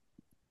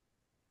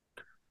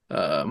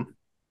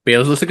 But yeah,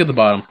 let's look at the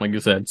bottom, like you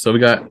said. So we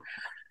got the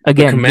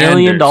Again,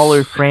 billion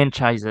dollar Commanders.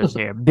 franchises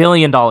here. $1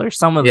 billion.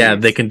 Some of Yeah,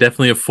 they these. can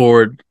definitely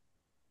afford.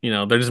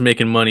 They're just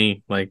making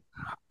money like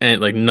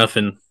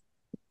nothing.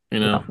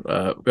 Yeah.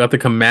 We got the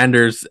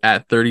Commanders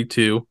at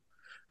 32.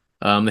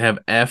 They have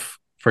F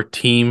for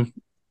team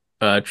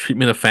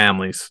treatment of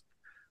families.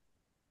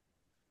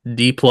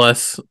 D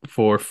plus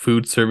for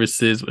food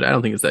services, but I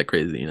don't think it's that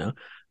crazy.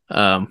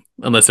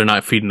 Unless they're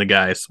not feeding the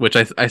guys, which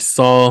I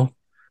saw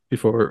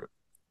before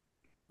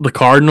the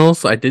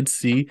Cardinals. I did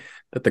see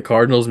that the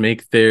Cardinals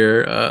make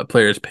their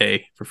players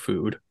pay for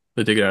food.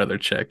 They take it out of their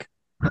check.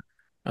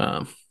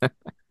 Um,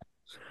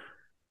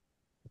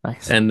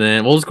 Nice. and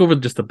then we'll just go over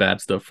just the bad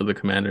stuff for the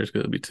Commanders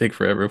because it'll be take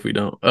forever if we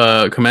don't.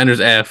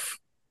 Commanders F.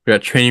 We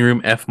got training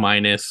room F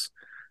minus.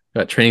 We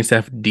got training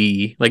staff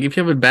D. Like if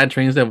you have a bad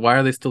training staff, why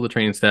are they still the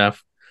training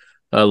staff?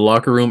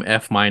 Locker room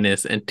F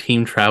minus and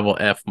team travel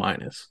F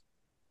minus.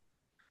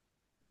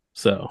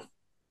 So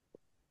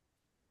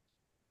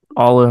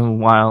All in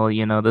while,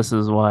 this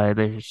is why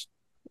there's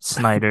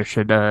Snyder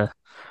should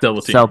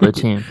double team. sell the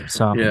team.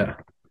 So, Yeah.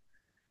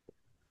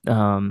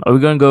 are we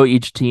gonna go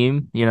each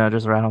team?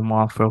 Just rattle them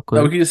off real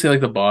No, we quick. could just say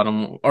like the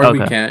bottom, or we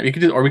Okay. can't. We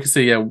could just, or we could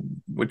say yeah,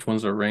 which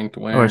ones are ranked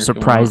Or where if you want.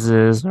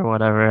 surprises or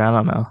whatever. I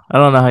don't know. I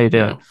don't know how you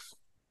do it.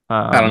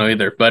 Yeah, I don't know Um,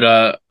 either.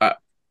 But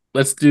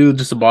let's do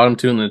just the bottom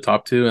two and then the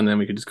top two, and then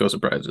we could just go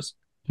surprises.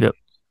 yep.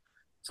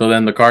 So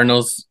then the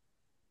Cardinals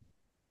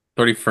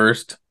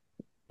 31st,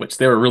 which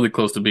they were really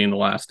close to being the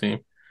last team.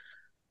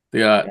 They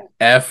got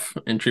F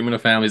in treatment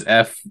of families,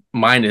 F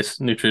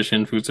minus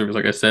nutrition, food service.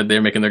 Like I said,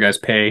 they're making their guys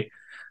pay.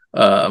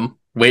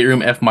 Weight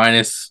room F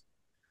minus,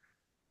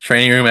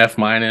 training room F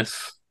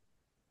minus,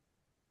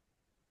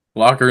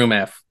 locker room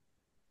F.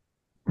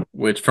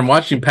 Which from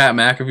watching Pat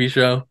McAfee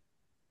show,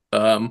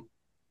 um,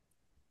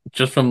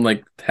 just from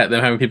like them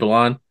having people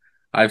on,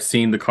 I've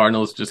seen the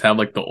Cardinals just have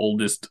like the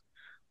oldest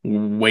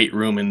weight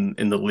room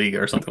in the league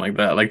or something like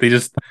that. Like they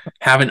just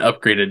haven't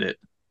upgraded it,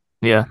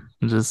 Yeah.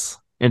 Just which is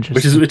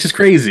interesting. which is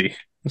crazy.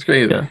 It's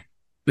crazy. Yeah.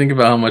 Think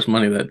about how much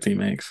money that team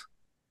makes.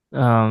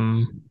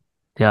 Um,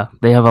 yeah.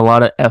 They have a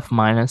lot of F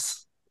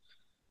minus.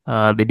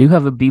 They do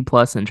have a B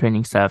plus in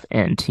training staff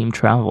and team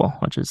travel,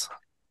 which is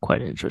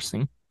quite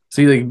interesting.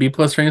 See, like B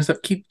plus training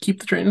staff, keep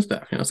the training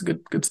staff. You know, it's a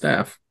good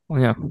staff.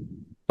 Well, yeah.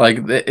 Like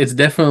it's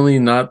definitely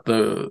not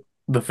the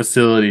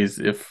facilities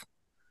if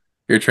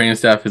your training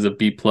staff is a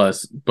B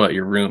plus, but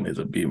your room is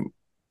a B,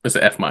 it's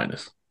an F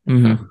minus. You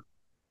know?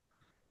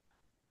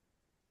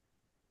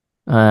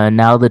 Hmm.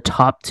 Now the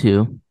top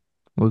two.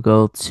 We'll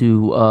go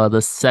to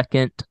the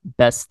second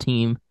best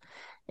team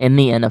in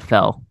the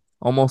NFL.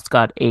 Almost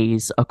got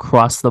A's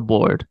across the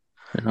board,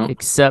 You know?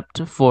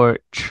 except for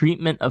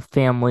treatment of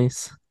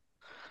families,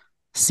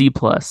 C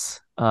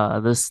plus.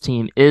 This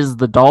team is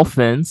the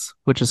Dolphins,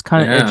 which is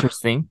kind of Yeah.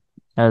 interesting.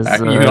 As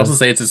You could also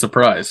say it's a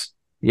surprise.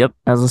 Yep,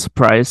 as a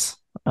surprise.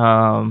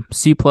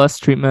 C plus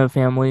treatment of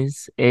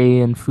families, A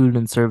in food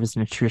and service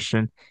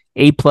nutrition,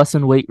 A plus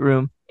in weight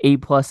room, A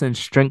plus in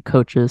strength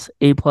coaches,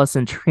 A plus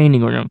in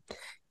training room,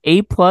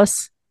 A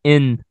plus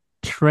in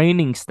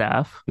training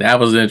staff, That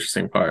was the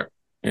interesting part.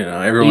 You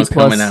know, A everyone's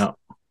coming plus out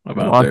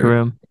about locker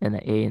room, and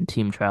an A in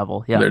team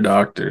travel. Yeah, their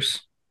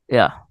doctors.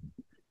 yeah.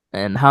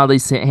 And how they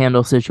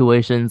handle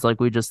situations like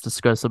we just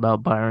discussed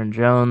about Byron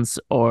Jones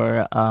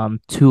or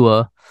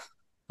Tua,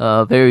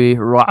 very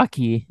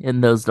rocky in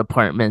those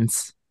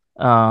departments.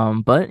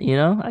 But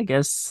I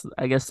guess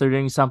they're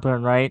doing something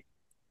right.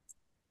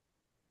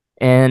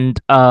 And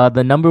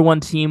the number one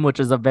team, which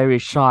is a very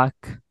shock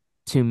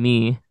to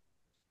me,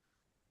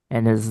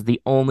 and is the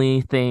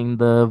only thing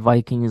the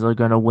Vikings are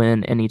gonna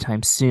win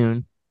anytime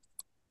soon.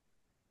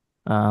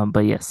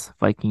 But yes,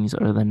 Vikings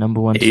are the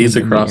number one A's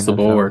team in the across the NFL.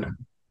 board.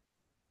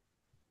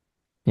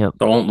 Yep,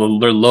 Their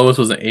lowest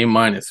was an A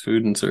minus,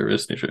 food and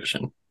service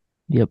nutrition.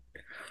 yep.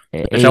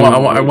 Which A I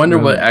weight wonder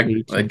what room, A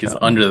team like is travel.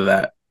 under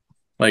that.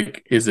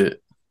 Like, is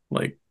it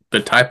like the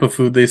type of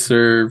food they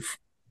serve,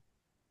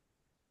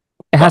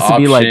 It the has to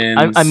be like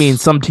I mean,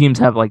 options? some teams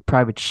have like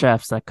private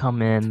chefs that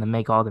come in and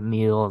make all the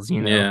meals,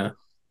 Yeah,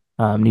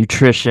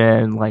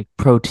 nutrition, like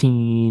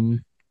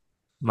protein,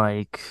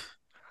 like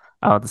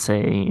I would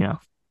say,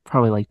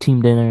 probably like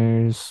team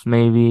dinners,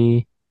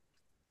 maybe.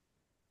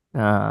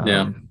 yeah.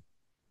 Um,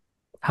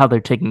 how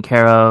they're taken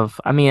care of.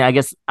 I mean, I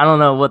guess I don't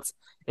know what's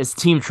is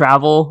team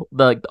travel,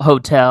 the like,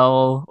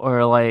 hotel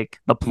or like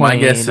the My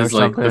guess plane or is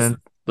like this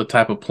something. the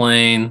type of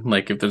plane,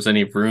 like if there's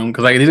any room,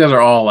 because like these guys are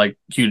all like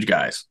huge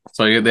guys,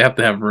 so they have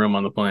to have room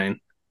on the plane,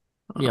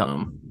 Yep.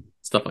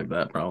 stuff like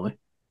that probably.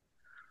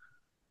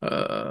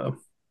 Uh,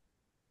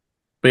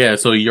 but yeah,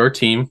 so your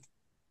team,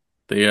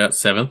 they got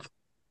seventh,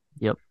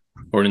 Yep.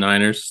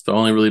 49ers. The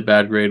only really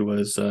bad grade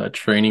was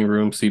training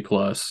room C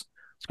plus.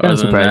 It's kind of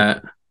Other than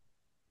surprised. that,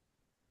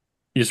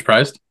 you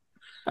surprised?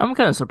 I'm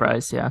kind of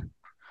surprised, yeah.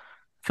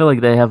 I feel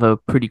like they have a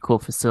pretty cool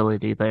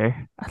facility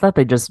there. I thought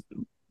they just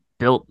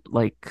built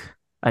like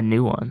a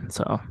new one,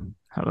 so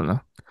I don't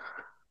know.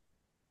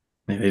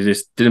 They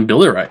just didn't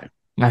build it right.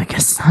 I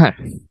guess not.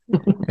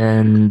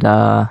 And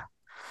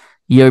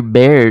your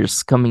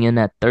Bears coming in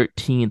at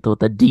 13th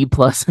with a D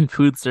plus in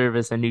food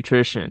service and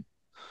nutrition.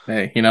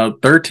 Hey,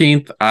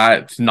 13th,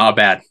 it's not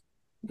bad.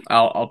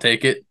 I'll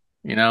take it.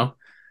 You know,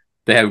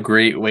 they have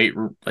great weight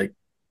like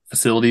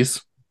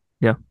facilities,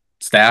 Yeah.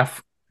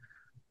 staff.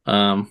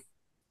 Um,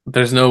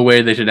 there's no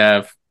way they should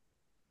have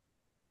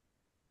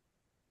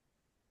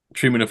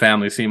treatment of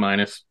family C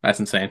minus. That's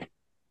insane.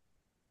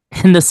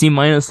 And the C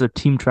minus of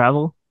team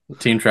travel.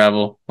 Team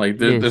travel, like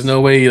there's Yes.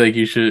 no way like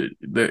it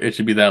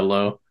should be that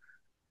low.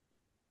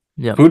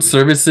 Yep. Food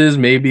services,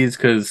 maybe it's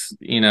because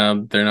they're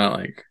not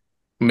like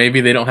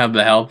maybe they don't have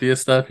the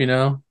healthiest stuff. They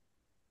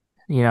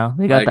got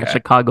Like that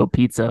Chicago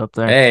pizza up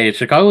there. hey,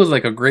 Chicago is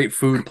like a great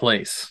food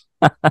place,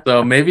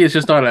 so maybe it's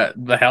just not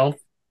the health,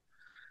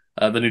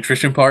 the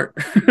nutrition part.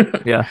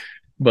 Yeah.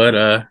 But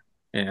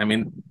yeah, I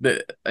mean,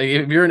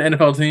 if you're an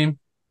NFL team,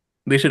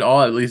 they should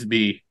all at least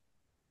be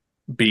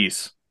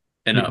B's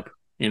and Yeah. up.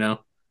 You know,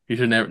 you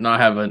should never not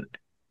have an.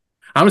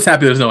 I'm just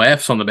happy there's no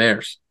F's on the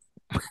Bears.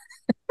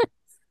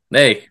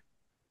 Hey,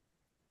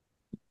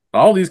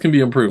 all these can be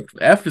improved.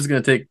 F is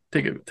gonna take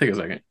a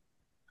second.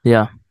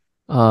 Yeah.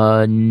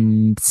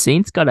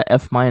 Saints got a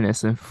F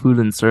minus in food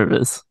and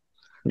service.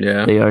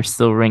 Yeah, They are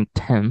still ranked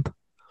 10th.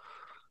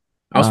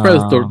 I was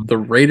surprised Um, the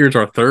Raiders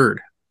are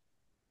third,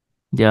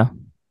 yeah,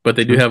 but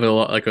they do true. have a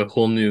lot like a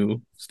whole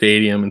new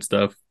stadium and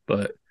stuff.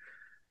 But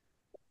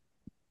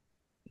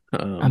I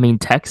um, mean,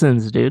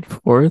 Texans, dude,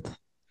 fourth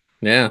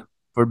yeah,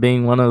 for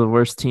being one of the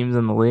worst teams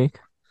in the league.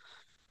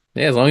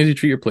 yeah. As long as you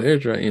treat your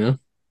players right,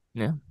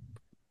 Yeah.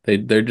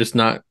 they're just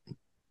not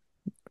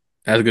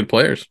as good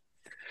players.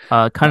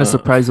 Kind of Uh,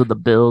 surprised with the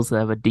Bills that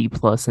have a D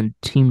plus in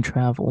team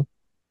travel.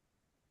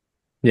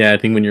 yeah, I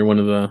think when you're one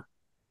of the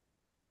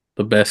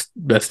best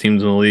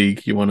teams in the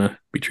league, you want to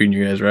be treating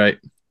you guys right.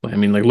 I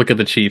mean, like look at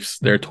the Chiefs;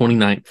 they're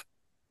 29th.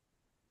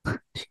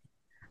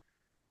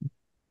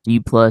 D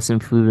plus in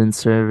food and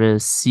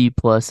service, C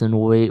plus in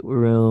weight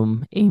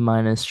room, A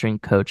minus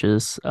strength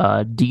coaches,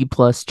 D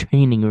plus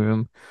training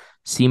room,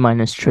 C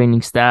minus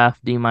training staff,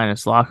 D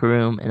minus locker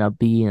room, and a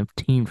B in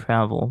team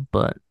travel.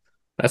 But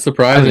That's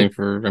I mean, surprising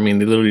for. I mean,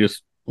 they literally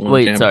just won a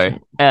wait, sorry,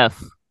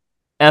 championship.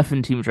 F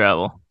in team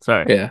travel.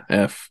 Sorry, Yeah,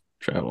 F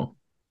travel.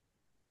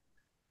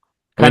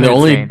 I mean, kind the of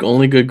only insane.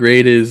 only good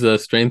grade is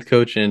strength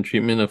coach and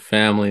treatment of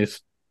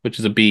families, which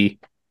is a B.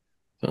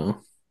 So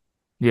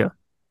Yeah,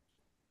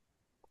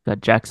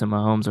 got Jackson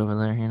Mahomes over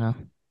there.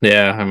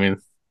 yeah, I mean,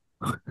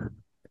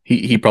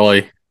 he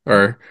probably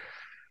or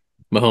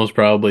Mahomes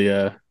probably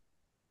up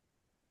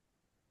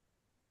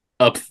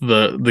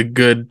the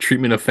good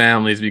treatment of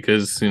families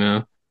because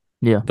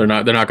Yeah, they're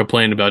not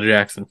complaining about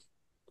Jackson.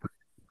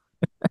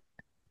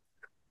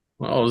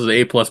 Well, it was an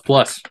A plus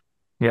plus.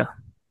 yeah,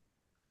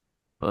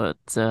 but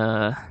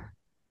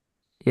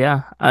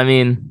yeah, I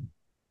mean,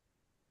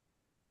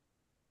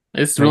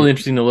 It's I mean, really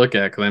interesting to look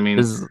at because I mean,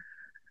 this is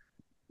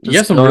you have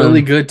just some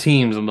really going. good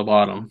teams on the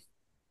bottom.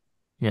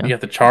 Yeah, You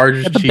got the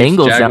Chargers, got the Chiefs,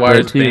 Bengals down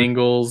there Jaguars, too.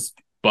 Bengals,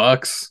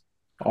 Bucks,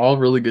 all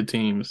really good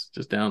teams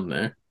just down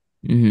there.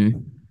 Hmm.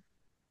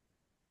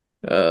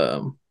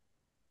 Um,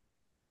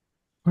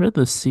 Where are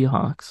the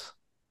Seahawks?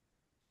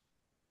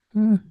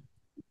 Hmm,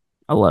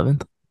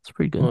 11th. It's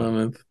pretty good.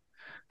 11th.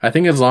 I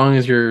think as long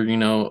as you're,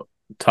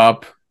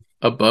 top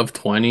above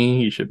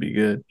 20, you should be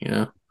good.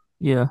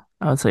 Yeah,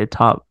 I would say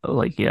top.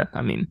 Like, yeah,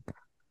 I mean,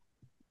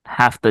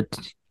 half the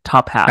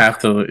top half,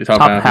 Half the top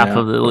top half, half yeah.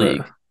 of the But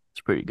league.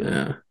 It's pretty good.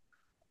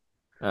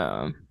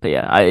 yeah. But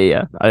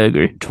I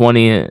agree.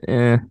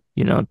 20.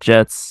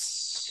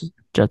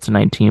 Jets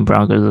 19,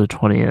 Broncos are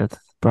 20th.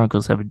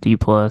 Broncos have a D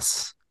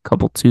plus,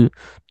 couple two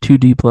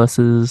D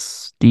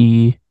pluses,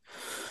 D.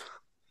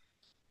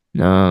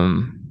 But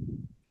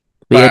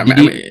yeah, But I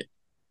mean,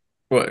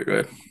 what?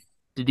 Good.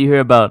 did you hear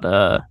about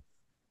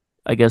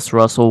I guess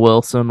Russell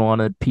Wilson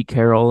wanted Pete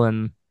Carroll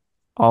and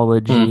all the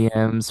Hmm.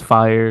 GMs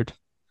fired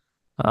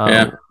uh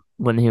Yeah.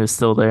 when he was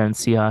still there in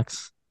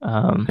Seahawks.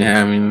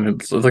 Yeah. I mean,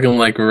 it's looking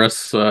like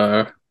Russ,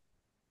 little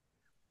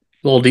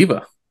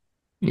diva.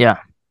 Yeah,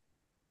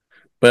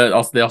 But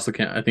also, they also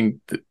can't. I think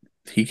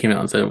he came out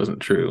and said it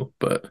wasn't true.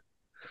 But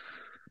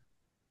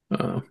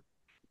uh,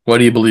 what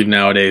do you believe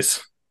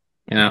nowadays?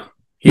 You know,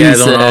 he he had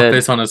his own said,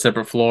 office on a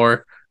separate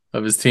floor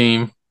of his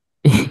team.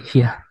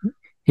 yeah,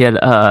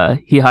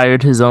 he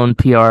hired his own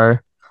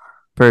PR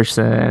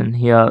person.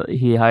 He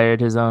hired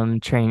his own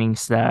training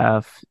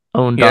staff,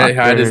 own He had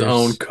doctors.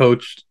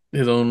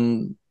 his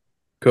own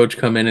coach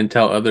come in and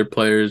tell other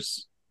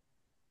players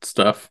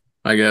stuff.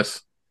 I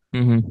guess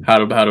Hmm. how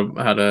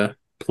to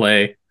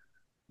play,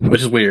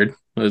 which is weird.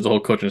 There's a whole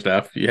coaching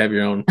staff. You have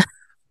your own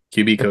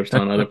QB coach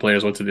telling other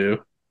players what to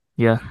do.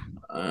 Yeah,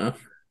 Uh,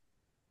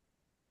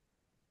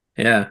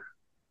 yeah,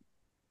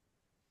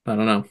 I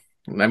don't know.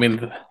 I mean,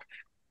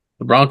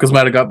 the Broncos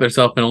might have got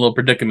themselves in a little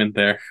predicament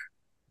there.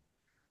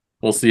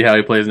 We'll see how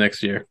he plays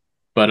next year.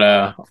 But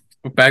yeah.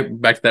 back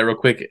to that real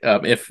quick.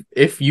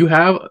 If you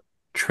have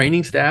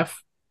training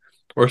staff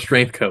or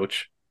strength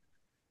coach,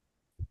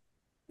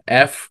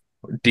 F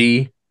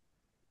D,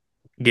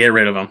 get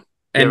rid of them.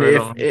 Get And rid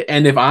if of him.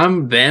 and if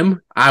I'm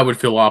them, I would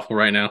feel awful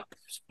right now.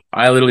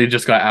 I literally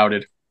just got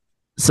outed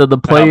So the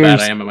for how bad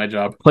I am at my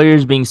job.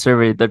 players being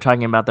surveyed, they're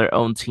talking about their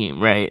own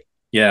team, right?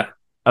 Yeah,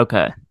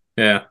 Okay.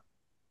 yeah.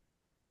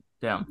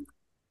 Damn.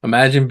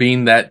 Imagine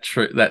being that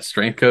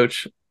strength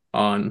coach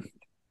on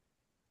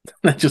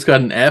that just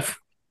got an F.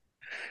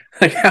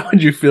 Like, how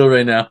would you feel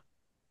right now?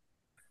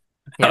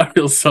 I Yeah.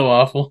 feel so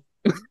awful.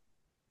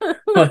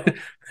 Like,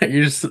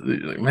 you're just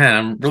like, man,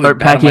 I'm really Start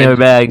bad at packing my. our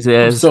bags, I'm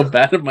yes. so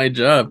bad at my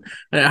job.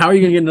 How are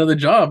you gonna get another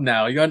job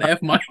now? You got an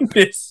F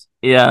minus.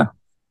 Yeah.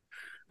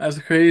 That's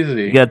You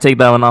crazy. gotta take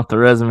that one off the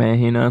resume.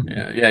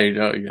 Yeah,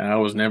 yeah, yeah. I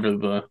was never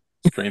the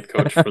strength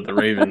coach for the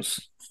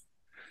Ravens.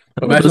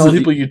 But Oh, imagine this all the is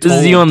people you this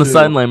is you told on the too.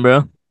 sideline,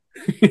 bro.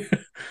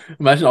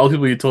 Imagine all the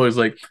people you told is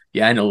like,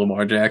 yeah, I know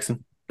Lamar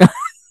Jackson.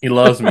 He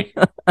loves me.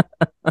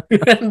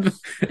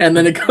 and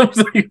then it comes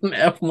like an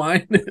F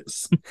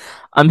minus.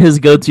 I'm his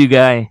go-to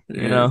guy,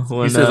 Yeah, he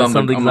when says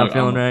something's not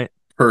feeling I'm a right.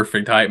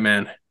 perfect hype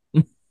man.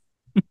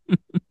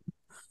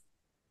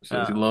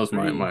 Says he Yeah, loves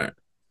pretty my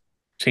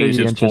changed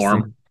pretty his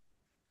form.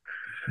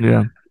 interesting.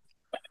 Yeah,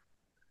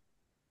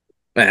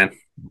 Man,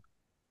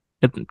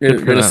 good you're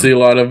for gonna see them.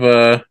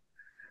 a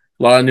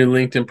lot of new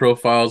LinkedIn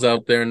profiles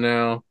out there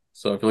now.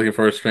 So if you're looking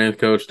for a strength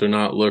coach, do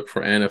not look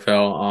for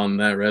NFL on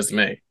that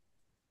resume.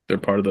 They're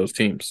part of those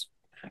teams.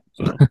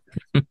 So,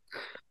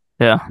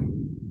 Yeah,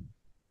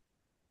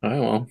 all right,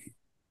 well,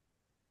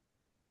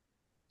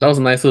 that was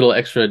a nice little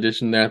extra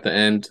addition there at the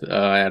end.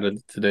 I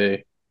added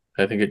today.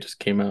 I think it just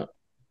came out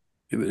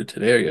either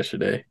today or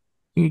yesterday.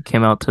 he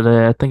came out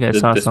today. I think I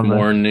saw This something.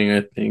 morning,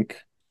 I think.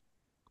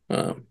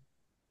 Um,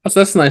 that's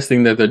a nice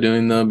thing that they're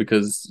doing though,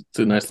 because it's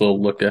a nice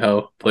little look at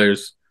how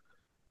players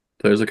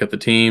look at the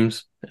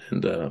teams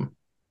and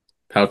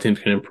how teams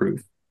can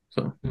improve.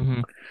 So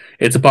Hmm.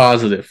 it's a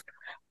positive,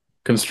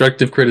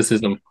 constructive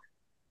criticism.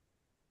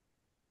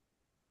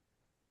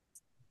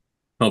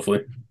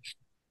 Hopefully,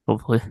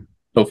 Hopefully,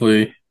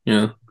 hopefully,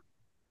 it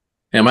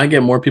might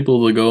get more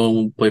people to go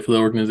and play for the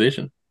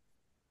organization.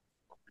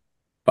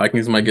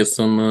 Vikings might get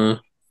some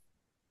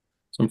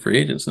free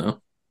agents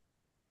now.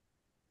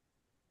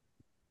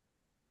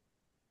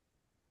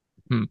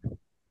 hmm.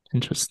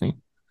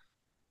 Interesting.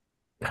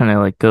 Kind of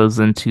like goes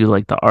into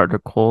like the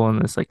article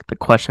and it's like the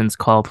questions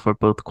called for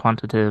both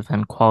quantitative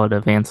and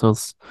qualitative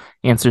answers.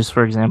 Answers,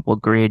 for example,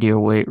 grade your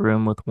weight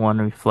room with one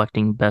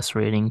reflecting best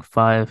rating,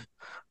 five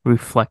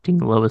reflecting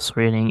lowest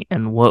rating,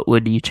 and what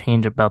would you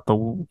change about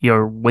the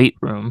your weight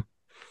room?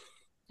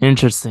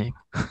 Interesting.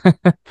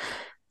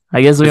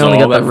 I guess we Is only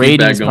all got the that feedback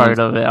ratings going? part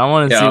of it. I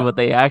want to see Yeah, what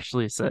they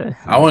actually say.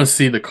 I want to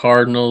see the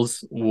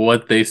Cardinals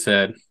what they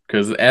said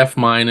because F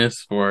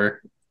minus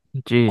for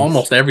Jeez.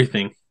 almost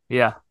everything.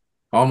 Yeah,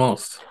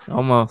 Almost.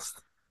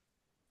 almost.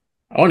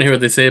 I want to hear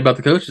what they say about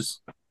the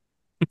coaches.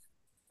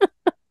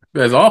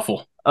 That's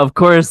awful. Of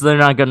course, they're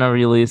not gonna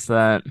release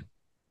that.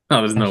 No,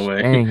 there's no Gosh,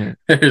 way. dang it.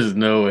 There's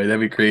no way. That'd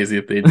be crazy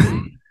if they did.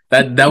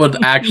 That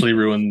would actually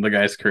ruin the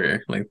guy's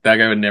career. Like that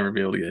guy would never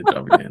be able to get a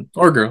job again,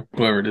 or girl,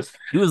 whoever it is.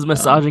 He was Um,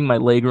 massaging my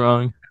leg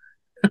wrong.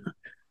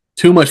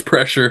 Too much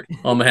pressure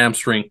on the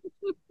hamstring.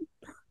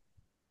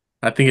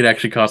 I think it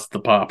actually cost the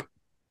pop.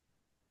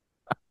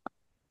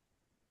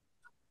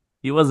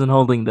 He wasn't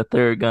holding the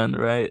third gun,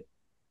 right?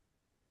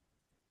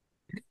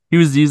 He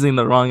was using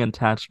the wrong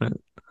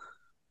attachment.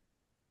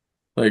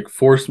 Like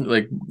forced,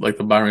 like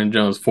the Byron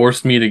Jones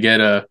forced me to get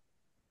a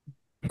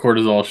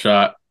cortisol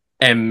shot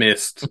and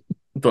missed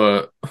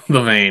the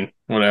vein.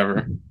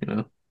 Whatever,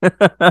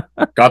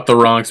 got the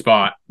wrong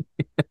spot,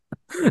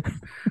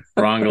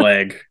 wrong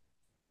leg.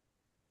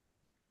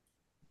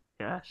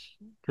 Gosh,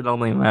 could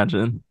only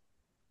imagine.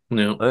 You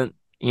know, But,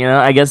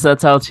 I guess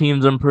that's how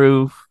teams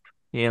improve,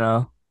 you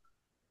know,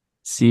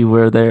 see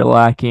where they're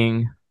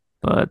lacking.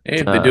 But, hey,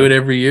 if they do it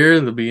every year,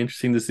 it'll be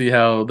interesting to see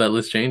how that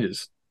list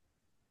changes.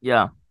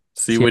 yeah,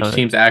 See see which how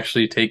teams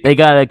actually they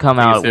got to come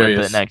take it out with it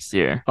serious. next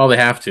year. Oh, they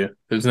have to.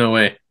 There's no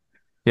way.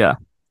 Yeah.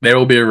 There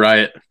will be a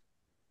riot.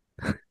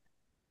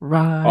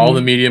 All the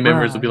Right, media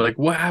members will be right. like,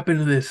 "What happened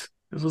to this?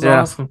 This was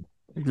Yeah, awesome."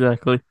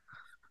 exactly.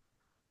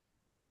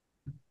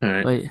 All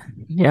right. But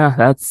yeah,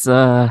 that's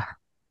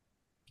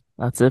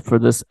it for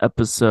this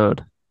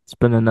episode. It's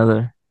been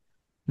another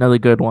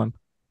good one.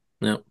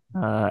 Yep.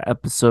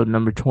 Episode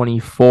number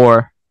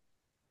 24.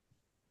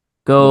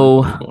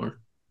 Go 24.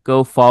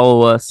 go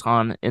follow us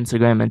on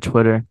Instagram and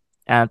Twitter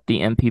at the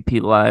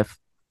MPP Live.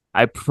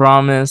 I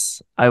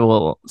promise I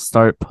will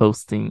start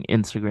posting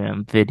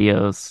Instagram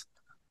videos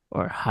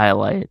or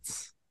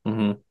highlights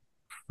Mm-hmm.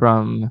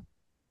 from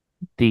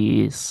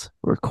these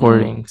Mm-hmm.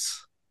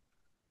 recordings.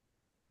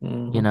 You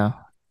Mm-hmm. know,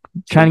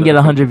 Save trying to that get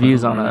from 100 the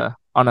views all right.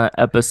 on a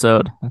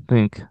episode. I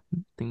think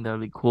that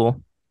would be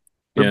cool.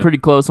 We're Yeah. pretty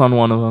close on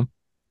one of them.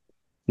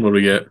 What do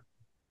we get?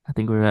 I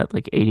think we're at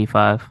like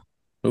 85.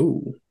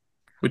 Oh,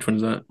 which one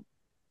is that?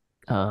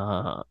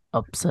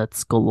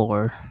 Upsets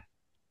galore.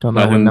 Don't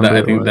know what I number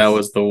it think that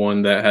was. was the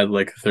one that had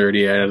like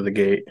 30 out of the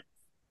gate.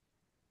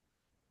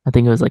 I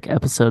think it was like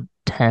episode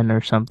 10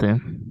 or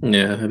something.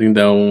 Yeah, I think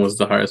that one was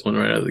the highest one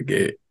right out of the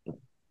gate.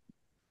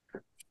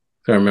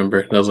 I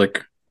remember that was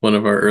like one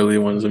of our early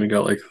ones, and we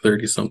got like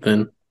 30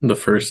 something the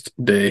first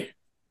day.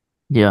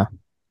 Yeah.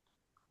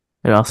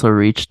 It also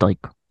reached like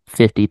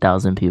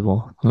 50,000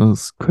 people. It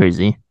was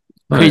crazy.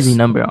 Crazy Nice.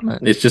 number on it.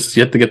 It's just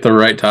you have to get the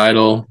right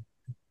title,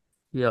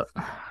 Yeah.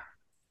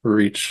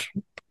 reach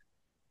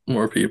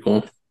more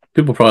people.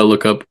 People probably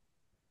look up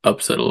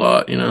upset a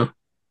lot, Yeah.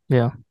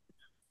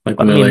 like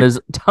I when they're mean, like there's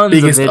tons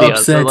of biggest videos.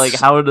 So like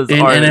upsets how does in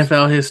ours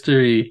NFL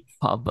history.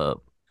 pop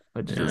up?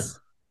 Which Yeah. is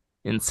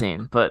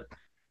insane. But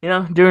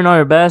doing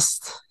our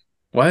best.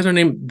 Why is our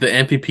name the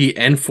MPP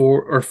N4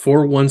 or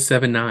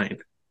 4179?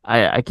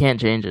 I can't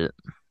change it.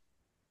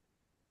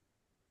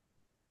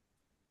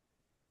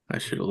 I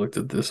should have looked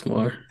at this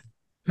more.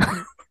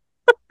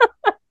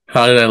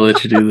 How did I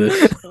let you do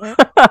this?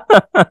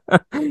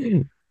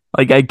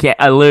 Like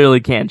I literally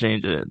can't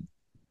change it.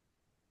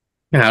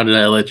 How did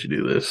I let you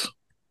do this?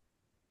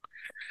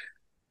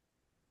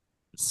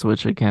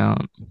 Switch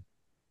account.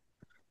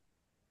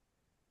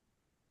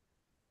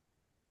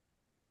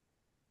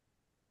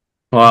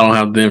 Well, I don't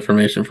have the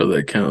information for the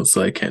account,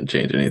 so I can't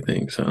change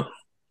anything. So,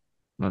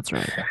 That's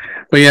right.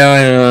 but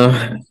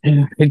yeah,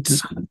 it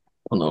just I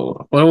don't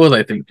know. What was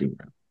I thinking?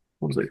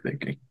 What was I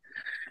thinking?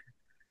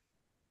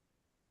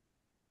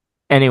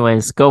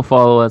 Anyways, go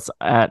follow us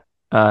at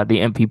the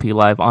MPP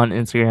Live on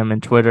Instagram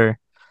and Twitter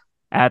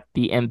at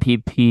the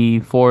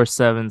MPP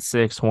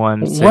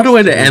 4761 What a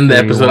way to end the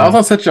episode! I was 6231.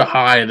 on such a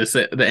high this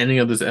the ending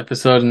of this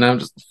episode, and now I'm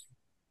just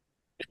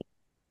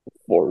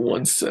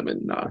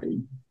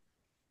 4179.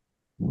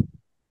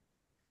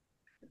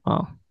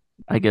 Well,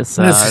 I guess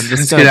I'm just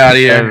Let's get gonna out of cut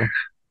here.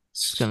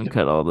 just gonna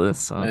cut all this.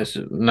 So Let's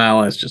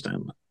just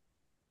end.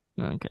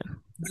 okay.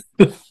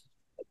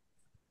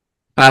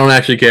 I don't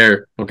actually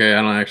care. Okay,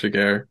 I don't actually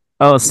care.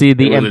 Oh, see It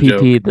the was a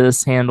MPP. joke.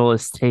 This handle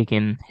is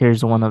taken.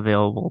 Here's one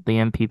available. The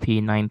MPP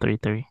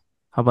 933.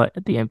 How about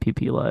the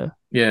MPP Live?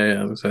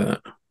 Yeah, let's say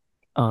that.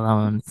 Oh,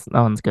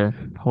 that one's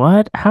good.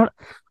 What? How?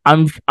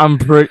 I'm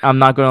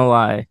not gonna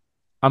lie.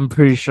 I'm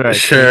pretty sure I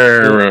changed it,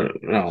 Sure.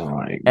 Oh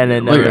my and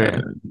it god. Look at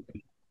never. it.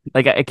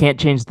 Like I can't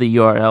change the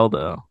URL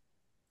though.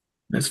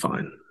 It's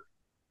fine.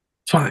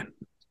 It's fine.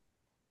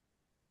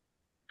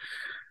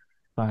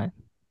 Fine.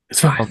 It's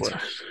fine. It's fine.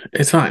 Publish.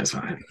 It's fine. It's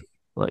fine.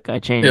 Look, I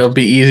It'll changed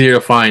be easier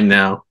to find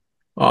now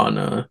on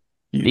the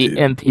YouTube.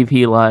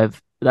 MPP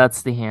Live.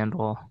 That's the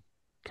handle.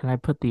 Can I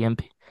put the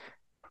MP?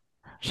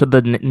 Should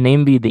the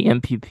name be the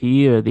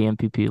MPP or the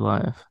MPP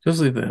Live? Just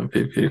leave the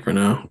MVP for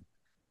now.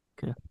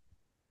 Okay.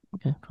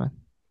 Okay. Fine.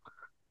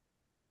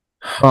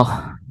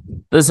 Well,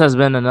 this has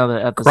been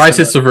another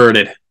Crisis episode.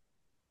 averted.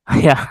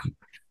 Yeah.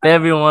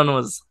 Everyone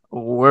was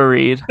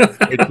worried,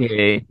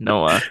 aka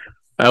Noah.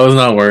 I was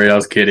not worried. I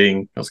was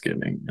kidding. I was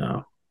kidding.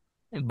 No.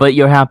 But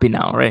you're happy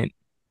now, right?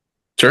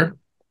 Sure.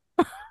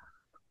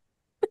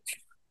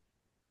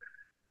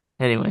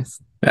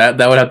 Anyways, That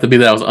would have to be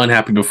that I was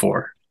unhappy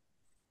before.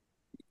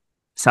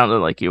 sounded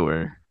like you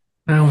were.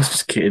 I was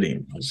just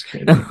kidding. I was just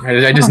kidding.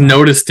 I just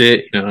noticed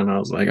it, and I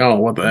was like, "Oh,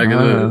 what the heck is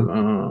this?"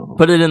 Uh, Oh.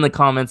 Put it in the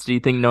comments. Do you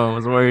think Noah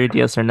was worried?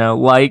 Yes or no?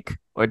 Like,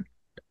 or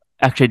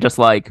actually just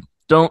like.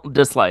 Don't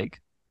dislike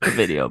the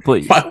video,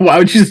 please. Why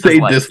would you Just say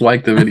like.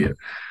 dislike the video?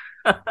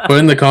 Put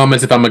in the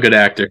comments if I'm a good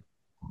actor.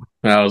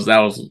 That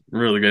was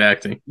really good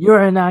acting.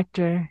 You're an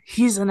actor.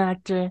 He's an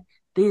actor.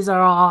 These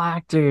are all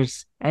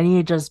actors, and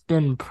you just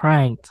been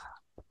pranked.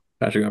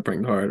 Actually, got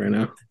pranked hard right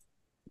now.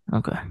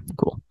 Okay,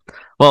 cool.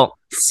 Well,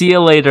 see you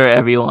later,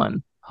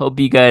 everyone. Hope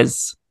you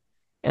guys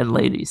and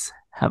ladies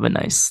have a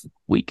nice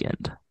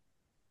weekend.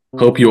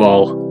 Hope you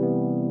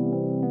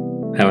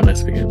all have a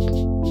nice weekend.